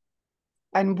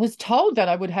 and was told that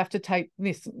I would have to take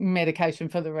this medication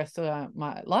for the rest of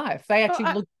my life. They Oh,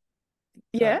 actually looked.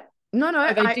 yeah. Sorry. No,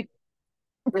 So they I did.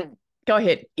 go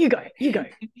ahead. You go. You go.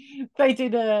 They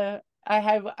did a. I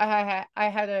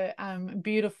had a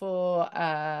beautiful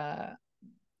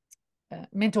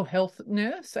mental health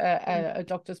nurse, a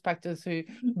doctor's practice, who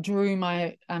drew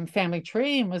my family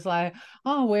tree and was like,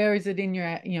 "Oh, where is it in your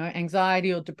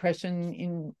anxiety or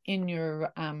depression in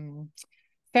your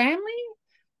family?"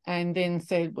 And then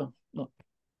said, "Well, look,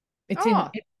 it's in Oh.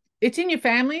 it's in your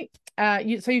family. So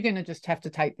you're going to just have to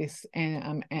take this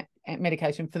and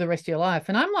medication for the rest of your life."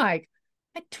 And I'm like,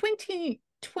 at 28,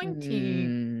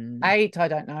 Mm, I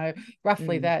don't know,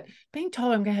 roughly mm, that, being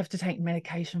told I'm going to have to take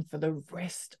medication for the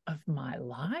rest of my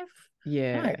life. No,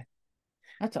 yeah.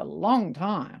 that's a long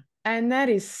time. And that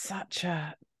is such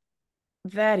a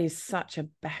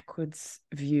backwards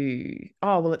view.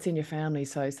 Oh, well, it's in your family,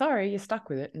 so sorry, you're stuck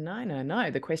with it. No, no, no.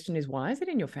 The question is, why is it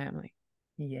in your family?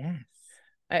 Yes.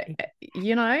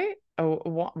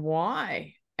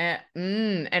 Why?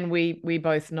 And we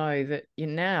both know that we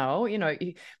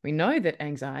know that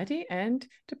anxiety and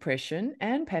depression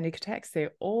and panic attacks,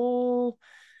 they're all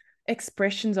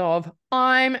expressions of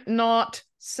I'm not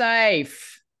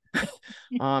safe.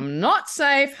 I'm not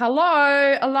safe.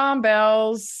 Hello, alarm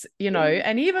bells,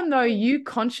 and even though you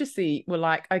consciously were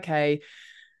like, okay,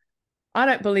 I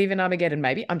don't believe in Armageddon,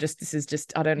 maybe. This is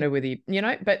just, I don't know whether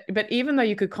but even though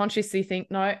you could consciously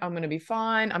think, no, I'm going to be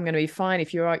fine. I'm going to be fine.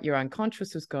 If your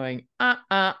unconscious was going,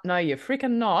 no, you're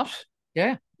freaking not.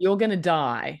 Yeah. You're going to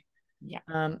die. Yeah.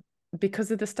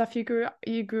 Because of the stuff you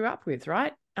grew up with,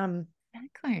 right?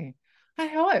 Exactly. I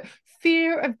know.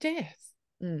 Fear of death.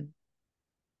 Mm.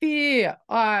 Fear.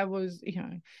 I was,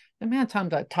 the amount of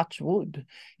times I touch wood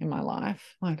in my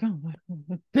life, like, oh,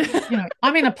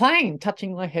 I'm in a plane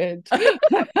touching my head. I'm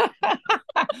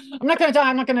not going to die.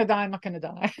 I'm not going to die. I'm not going to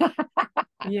die.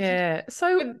 Yeah.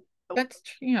 So, But that's,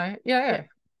 yeah. yeah.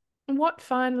 What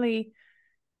finally,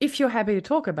 if you're happy to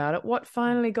talk about it, what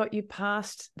finally got you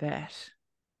past that?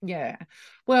 Yeah.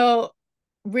 Well,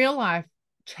 real life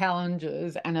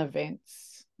challenges and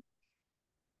events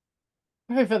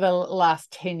over the last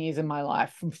 10 years of my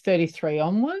life, from 33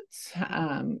 onwards,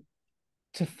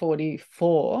 to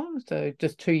 44, so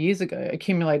just 2 years ago,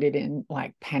 accumulated in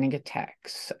like panic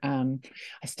attacks. I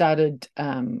started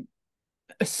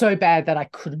so bad that I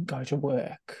couldn't go to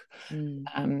work.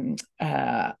 Mm.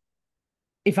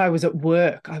 If I was at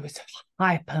work, I was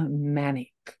hyper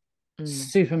manic, Mm.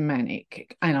 super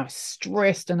manic, and I was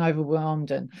stressed and overwhelmed.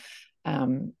 And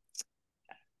um,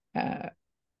 uh,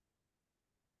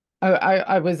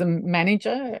 I was a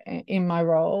manager in my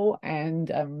role, and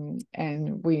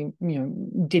we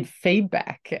did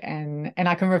feedback, and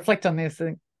I can reflect on this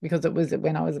because it was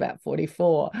when I was about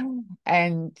 44,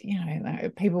 and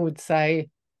people would say,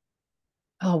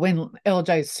 "Oh, when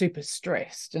LJ is super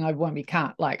stressed," and when we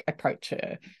can't like approach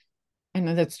her. And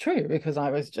that's true, because I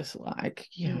was just like,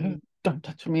 Mm. don't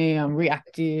touch me, I'm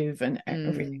reactive and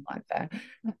everything Mm. like that.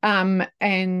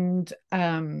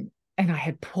 And I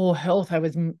had poor health. I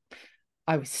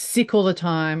was sick all the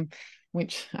time,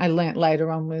 which I learnt later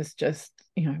on was just,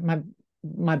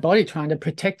 my body trying to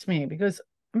protect me, because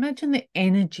imagine the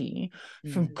energy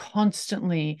from Mm.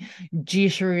 constantly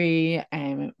jittery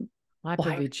and like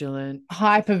Hypervigilant.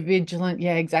 hyper vigilant.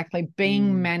 Yeah, exactly.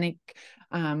 Being Mm. manic.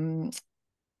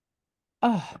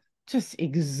 Oh, just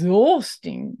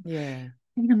exhausting. Yeah.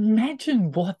 And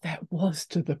imagine what that was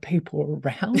to the people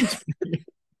around me.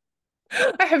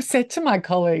 I have said to my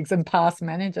colleagues and past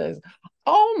managers,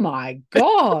 "Oh my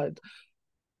God."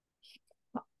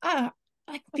 Uh,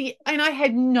 and I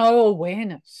had no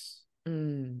awareness.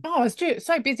 Mm. Oh, I was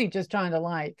so busy just trying to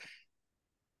like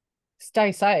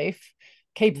stay safe,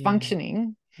 keep Yeah.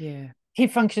 functioning, Yeah.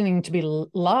 keep functioning to be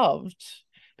loved,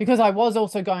 because I was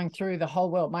also going through the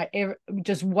whole world.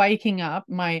 Just waking up,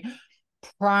 my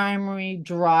primary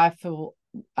drive for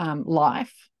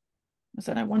life was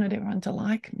that I wanted everyone to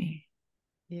like me.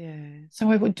 Yeah.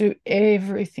 So I would do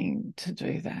everything to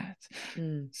do that.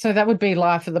 Mm. So that would be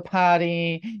life of the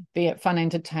party, be it fun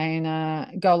entertainer,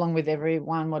 go along with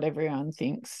everyone, what everyone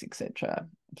thinks, etc.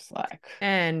 It's like,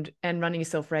 And running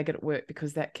yourself ragged at work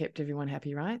because that kept everyone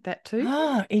happy, right? That too.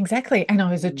 exactly. And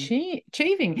I was Mm.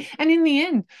 achieving. And in the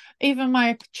end, even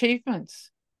my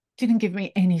achievements didn't give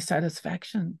me any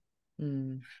satisfaction.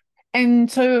 Mm.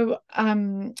 And so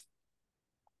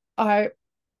I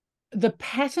the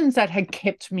patterns that had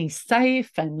kept me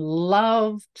safe and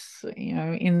loved,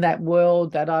 in that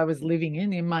world that I was living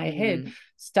in my head,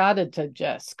 started to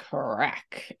just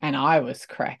crack, and I was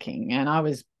cracking, and I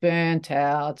was burnt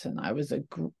out, and I was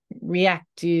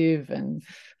reactive and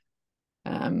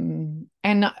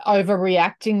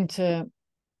overreacting to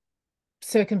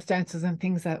circumstances and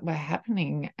things that were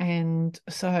happening. And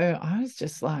so I was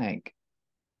just like,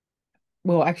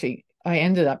 well, actually, I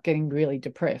ended up getting really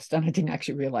depressed, and I didn't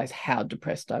actually realize how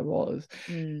depressed I was.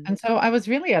 And so I was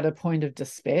really at a point of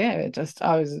despair. Just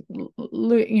I was,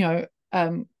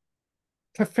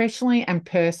 professionally and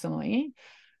personally,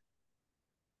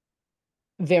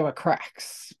 there were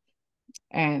cracks,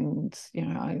 and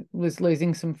I was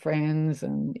losing some friends,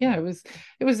 and it was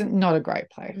not a great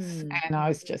place, and I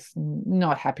was just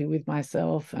not happy with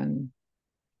myself and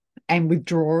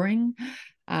withdrawing.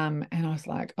 And I was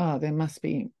like, oh, there must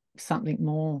be something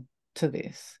more to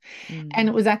this. And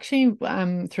it was actually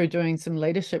through doing some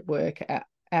leadership work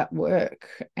at work,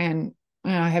 and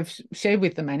I have shared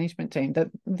with the management team that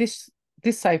this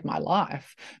saved my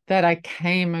life, that I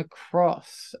came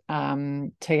across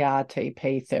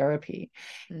TRTP therapy.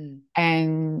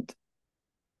 And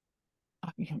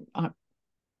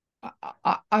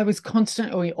I was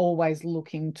constantly always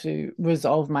looking to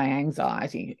resolve my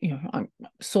anxiety. I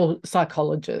saw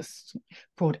psychologists,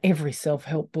 brought every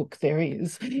self-help book there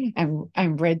is,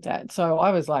 and read that. So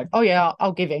I was like, oh yeah,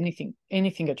 I'll give anything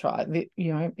a try.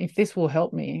 If this will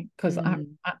help me, because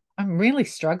I'm really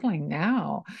struggling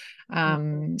now,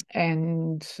 and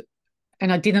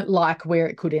I didn't like where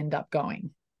it could end up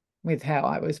going with how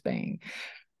I was being,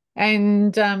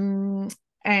 and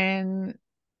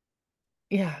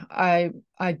yeah, I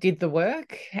did the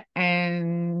work,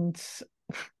 and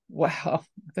wow,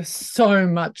 there's so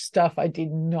much stuff I did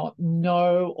not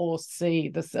know or see,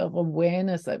 the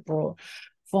self-awareness that brought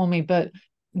for me, but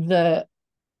the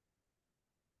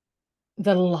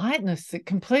lightness,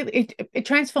 it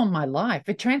transformed my life.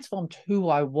 It transformed who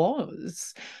I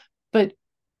was, but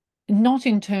not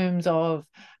in terms of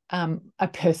a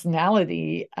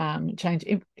personality change.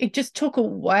 It just took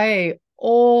away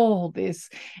all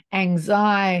this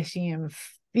anxiety and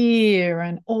fear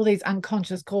and all these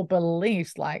unconscious core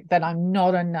beliefs, like that I'm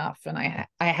not enough, and I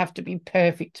have to be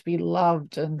perfect to be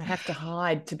loved, and I have to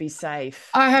hide to be safe.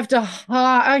 I have to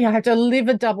hide, I have to live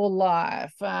a double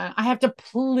life. I have to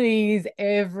please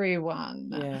everyone.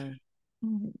 Yeah.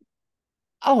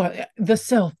 Oh, the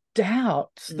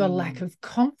self-doubt, the lack of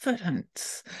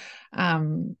confidence.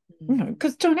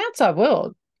 Because to an outside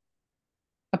world,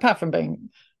 apart from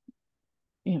being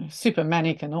super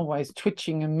manic and always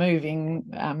twitching and moving,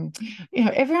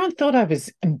 everyone thought I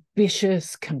was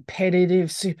ambitious,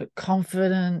 competitive, super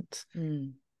confident.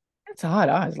 Inside,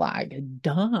 I was like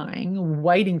dying,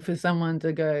 waiting for someone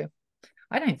to go,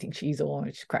 I don't think she's all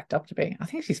she's cracked up to be. I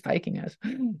think she's faking it.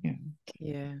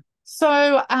 Yeah.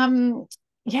 So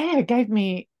it gave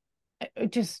me,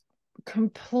 it just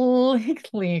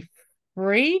completely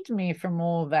freed me from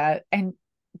all that, and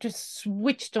just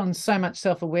switched on so much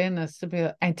self-awareness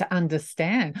and to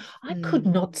understand I could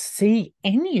not see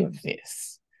any of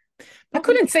this. I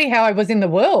couldn't see how I was in the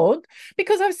world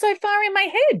because I was so far in my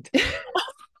head.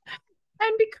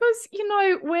 And because,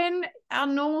 when our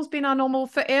normal's been our normal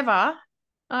forever,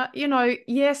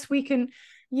 yes, we can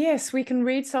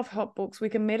read self-help books, we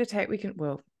can meditate,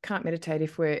 can't meditate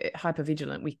if we're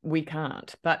hypervigilant. We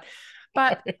can't. But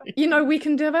we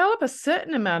can develop a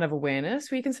certain amount of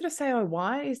awareness. We can sort of say, oh,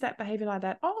 why is that behavior like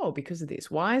that? Oh, because of this.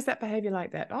 Why is that behavior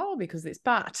like that? Oh, because of this.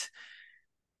 But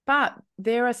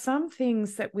there are some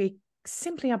things that we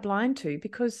simply are blind to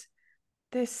because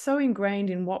they're so ingrained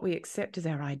in what we accept as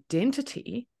our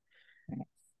identity,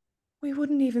 we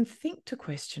wouldn't even think to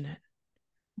question it.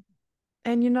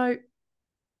 And,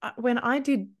 when I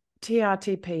did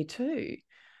TRTP too,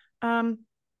 I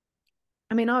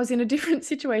was in a different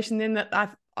situation then,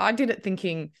 that I did it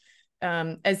thinking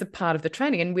as a part of the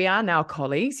training, and we are now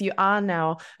colleagues. You are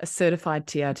now a certified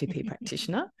TRTP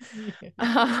practitioner,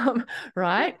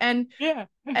 right? And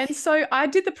so I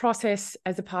did the process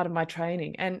as a part of my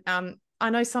training, and I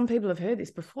know some people have heard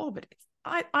this before, but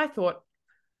I thought,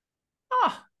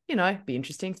 be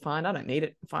interesting. It's fine. I don't need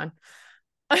it. Fine.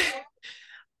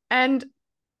 And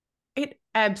it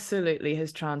absolutely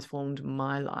has transformed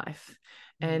my life.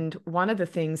 And one of the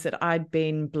things that I'd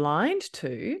been blind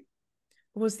to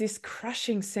was this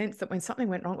crushing sense that when something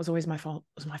went wrong, it was always my fault.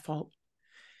 It was my fault.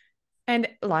 And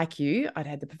like you, I'd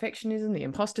had the perfectionism, the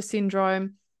imposter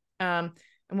syndrome. And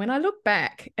when I look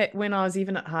back at when I was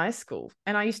even at high school,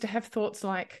 and I used to have thoughts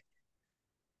like,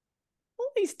 all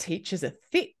these teachers are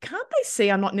thick. Can't they see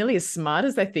I'm not nearly as smart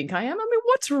as they think I am?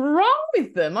 what's wrong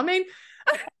with them? I mean,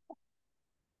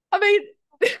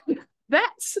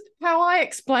 that's how I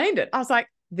explained it. I was like,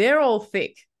 they're all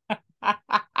thick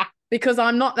because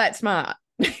I'm not that smart.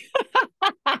 How did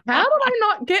I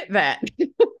not get that?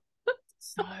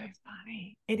 So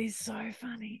funny. It is so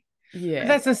funny. Yeah.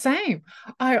 That's the same.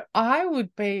 I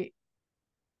would be,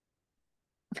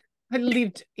 I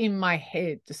lived in my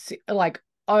head, like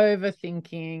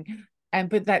overthinking,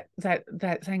 but that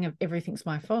saying of everything's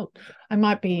my fault. I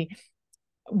might be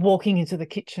walking into the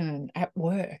kitchen at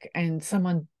work and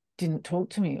someone didn't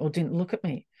talk to me or didn't look at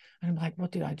me, and I'm like,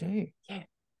 what did I do? Yeah.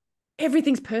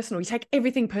 Everything's personal. You take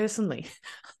everything personally.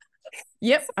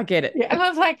 Yep, I get it. Yeah, and I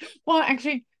was like, well,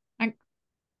 actually,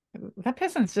 that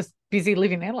person's just busy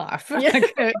living their life, Yeah.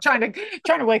 like, trying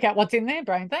to work out what's in their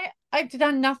brain. I've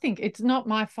done nothing. It's not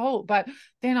my fault. But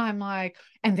then I'm like,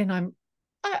 and then I'm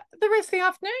the rest of the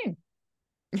afternoon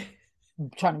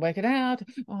trying to work it out.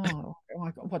 Oh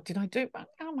my God, what did I do?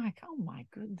 Oh my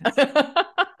goodness.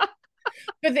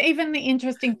 But even the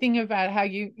interesting thing about how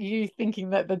you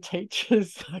thinking that the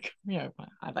teachers, like,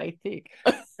 are they thick?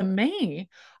 For me,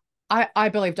 I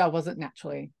believed I wasn't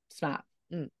naturally smart.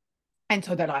 Mm. And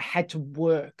so that I had to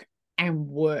work and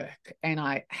work, and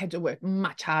I had to work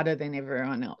much harder than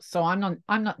everyone else. So I'm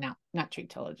not now naturally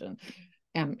intelligent,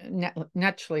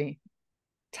 naturally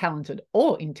talented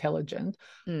or intelligent.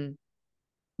 Mm.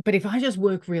 But if I just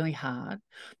work really hard,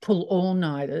 pull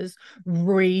all-nighters,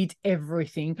 read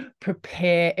everything,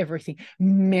 prepare everything,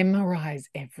 memorize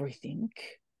everything,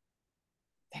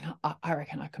 then I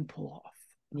reckon I can pull off.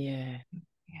 Yeah.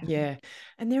 Yeah.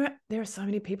 And there are so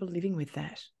many people living with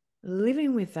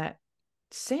that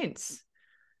sense.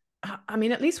 I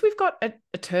mean, at least we've got a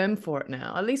term for it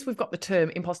now. At least we've got the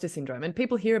term imposter syndrome, and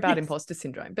people hear about imposter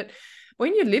syndrome. But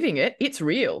when you're living it, it's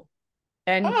real.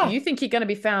 And you think you're going to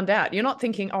be found out. You're not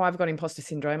thinking, oh, I've got imposter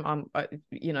syndrome.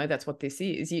 That's what this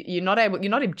is. You're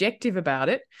not objective about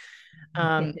it.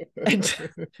 And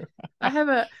I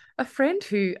have a friend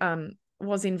who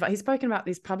he's spoken about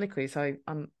this publicly, so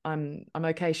I'm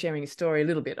okay sharing his story a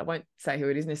little bit. I won't say who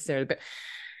it is necessarily, but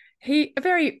a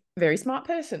very, very smart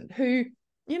person who,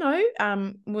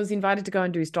 was invited to go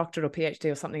and do his doctorate or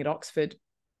PhD or something at Oxford.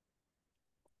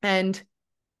 And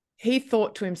he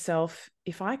thought to himself,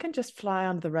 if I can just fly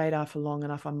under the radar for long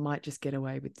enough, I might just get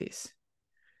away with this.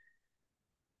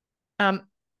 And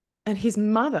his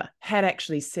mother had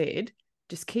actually said,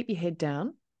 just keep your head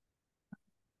down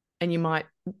and you might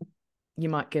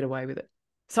get away with it.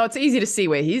 So it's easy to see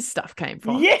where his stuff came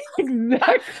from. Yeah,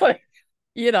 exactly.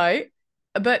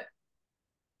 But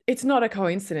it's not a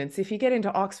coincidence. If you get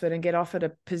into Oxford and get offered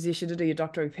a position to do your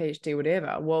doctorate, PhD,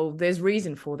 whatever, well, there's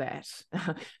reason for that.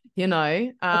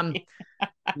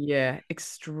 Yeah,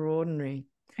 extraordinary.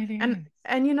 And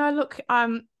look,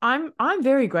 I'm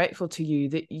very grateful to you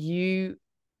that you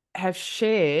have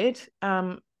shared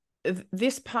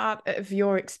this part of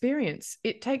your experience.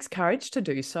 It takes courage to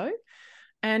do so.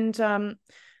 And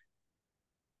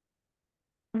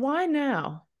why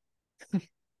now?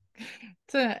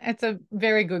 It's a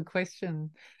very good question.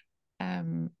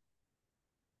 And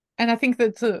I think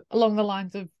that's along the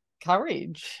lines of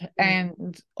courage,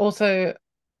 and also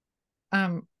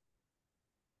I'm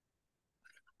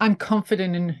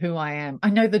confident in who I am. I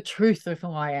know the truth of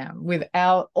who I am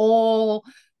without all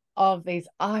of these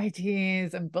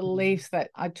ideas and beliefs that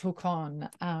I took on.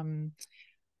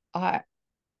 I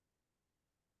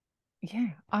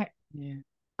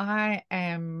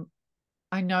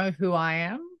know who I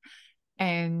am,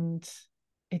 and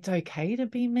it's okay to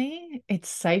be me. It's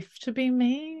safe to be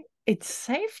me. It's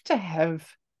safe to have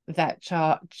that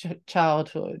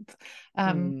childhood.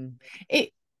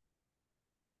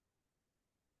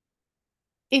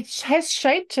 It has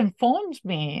shaped and formed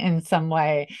me in some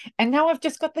way, and now I've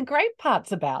just got the great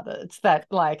parts about it that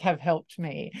have helped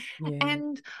me.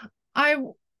 And I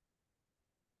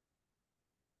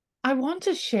want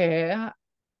to share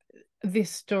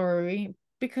this story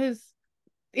because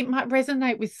it might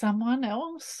resonate with someone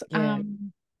else.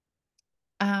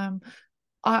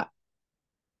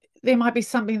 There might be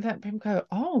something that people go,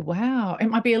 oh wow, it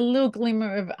might be a little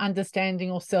glimmer of understanding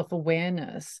or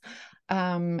self-awareness.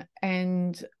 And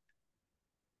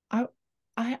I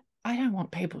don't want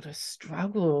people to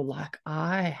struggle like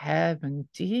I have and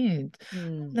did. I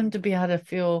want them to be able to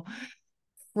feel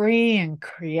free and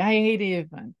creative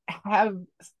and have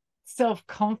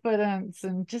self-confidence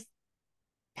and just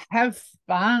have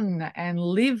fun and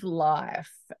live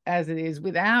life as it is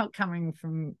without coming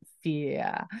from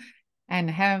fear, and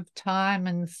have time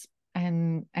and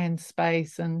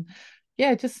space, and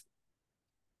just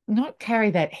not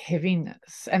carry that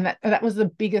heaviness. And that was the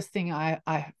biggest thing I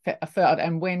felt.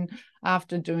 And when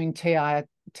after doing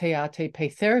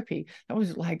TRTP therapy, that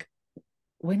was like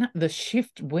when the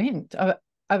shift went,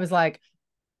 I was like,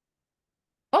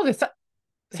 oh, there's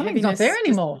something's not there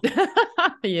Heaviness just anymore.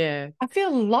 yeah. I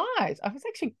feel light. I was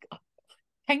actually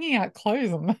hanging out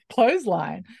clothes on the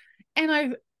clothesline.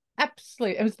 And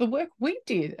it was the work we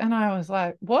did. And I was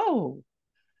like, whoa,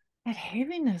 that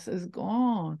heaviness is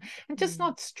gone. And just Mm.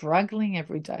 not struggling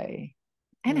every day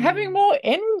and having Mm. more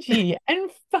energy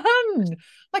and fun.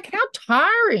 Like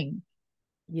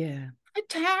Yeah. how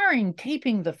tiring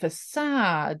keeping the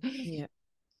facade, Yeah.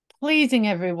 pleasing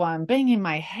everyone, being in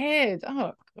my head.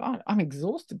 Oh God, I'm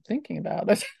exhausted thinking about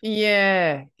it.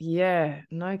 Yeah. Yeah.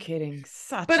 No kidding.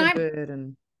 Such But a I'm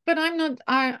burden. but I'm not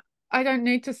I don't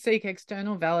need to seek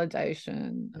external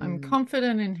validation. I'm Mm.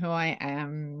 confident in who I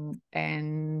am,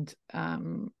 and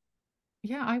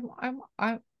yeah,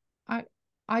 I I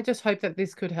I just hope that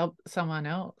this could help someone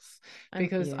else, And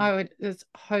because yeah. I would just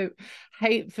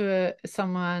hate for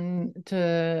someone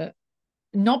to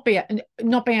not being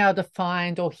able to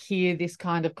find or hear this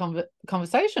kind of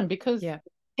conversation, because Yeah.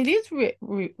 it is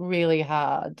really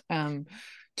hard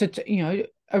to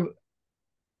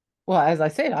well, as I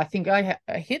said, I think I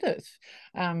hit it.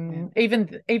 Yeah.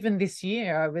 Even this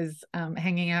year, I was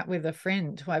hanging out with a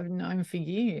friend who I've known for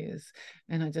years,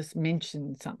 and I just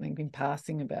mentioned something in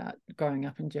passing about growing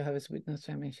up in Jehovah's Witness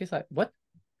family. She's like, "What?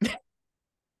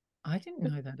 I didn't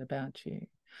know that about you."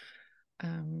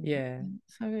 Um, Yeah.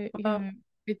 so Well,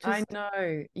 it I just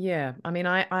know. Yeah. I mean,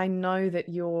 I know that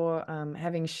your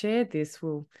having shared this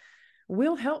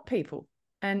will help people.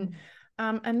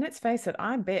 And let's face it,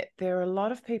 I bet there are a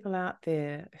lot of people out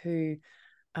there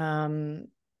um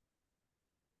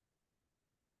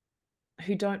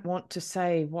who don't want to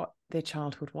say what their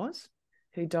childhood was,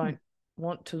 who don't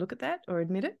want to look at that or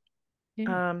admit it,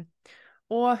 yeah, um,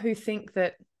 or who think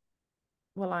that,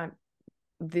 well,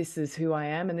 this is who I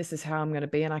am and this is how I'm going to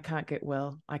be, and I can't get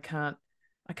well. I can't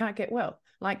get well.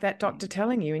 Like that yeah, doctor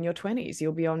telling you in your 20s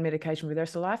you'll be on medication for the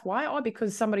rest of life. Why? Oh,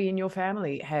 because somebody in your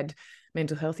family had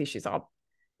mental health issues. Oh,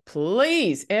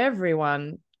 please,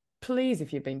 everyone, please,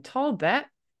 if you've been told that,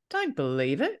 don't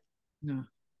believe it. no,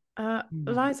 no,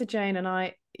 Liza Jane and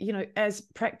I, as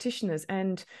practitioners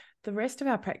and the rest of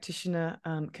our practitioner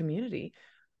community,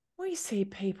 we see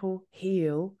people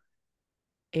heal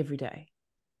every day,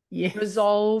 yes,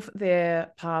 resolve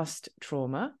their past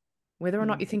trauma, whether or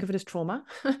not yeah, you think of it as trauma,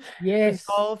 yes,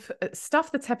 resolve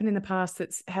stuff that's happened in the past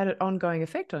that's had an ongoing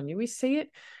effect on you. We see it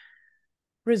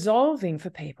resolving for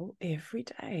people every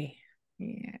day.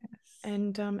 yes,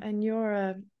 And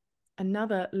you're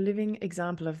another living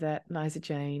example of that, Liza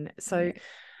Jane. So yeah.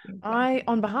 Exactly.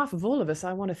 on behalf of all of us,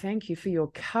 I want to thank you for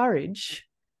your courage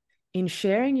in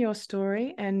sharing your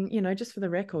story. And, just for the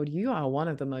record, you are one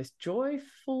of the most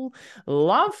joyful,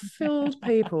 love-filled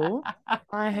people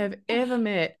I have ever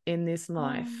met in this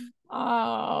life.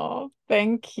 Oh,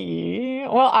 thank you.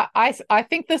 Well, I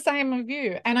think the same of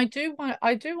you, and I do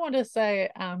want to say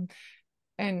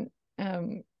and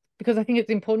because I think it's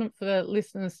important for the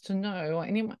listeners to know, or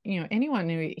anyone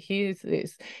who hears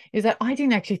this, is that I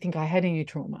didn't actually think I had any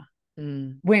trauma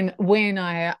Mm, when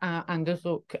I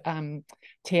undertook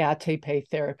TRTP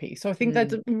therapy. So I think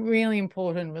that's mm, really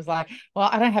important. Was like, well,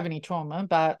 I don't have any trauma,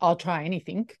 but I'll try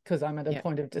anything because I'm at a yeah,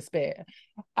 point of despair.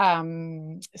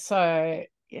 So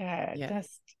yeah, yeah,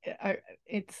 just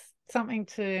it's something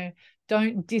to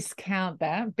don't discount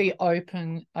that. Be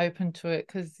open to it,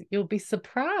 because you'll be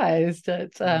surprised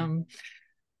at yeah,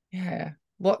 yeah,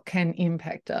 what can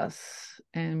impact us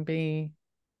and be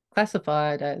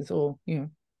classified as, or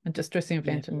a distressing yeah,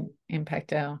 event and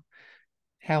impact our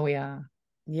how we are.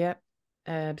 yep,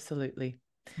 absolutely.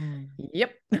 Mm.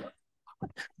 Yep.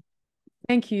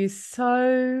 Thank you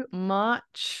so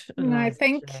much, No, Liza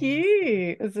thank Jane.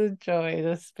 you. It was a joy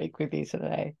to speak with you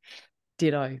today.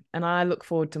 Ditto. And I look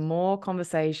forward to more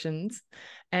conversations.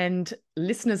 And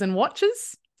listeners and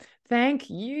watchers, thank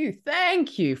you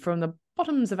from the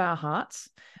bottoms of our hearts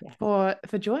Yes.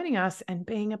 for joining us and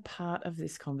being a part of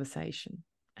this conversation.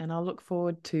 And I'll look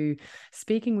forward to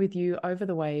speaking with you over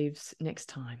the waves next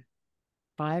time.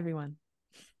 Bye, everyone.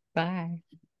 Bye.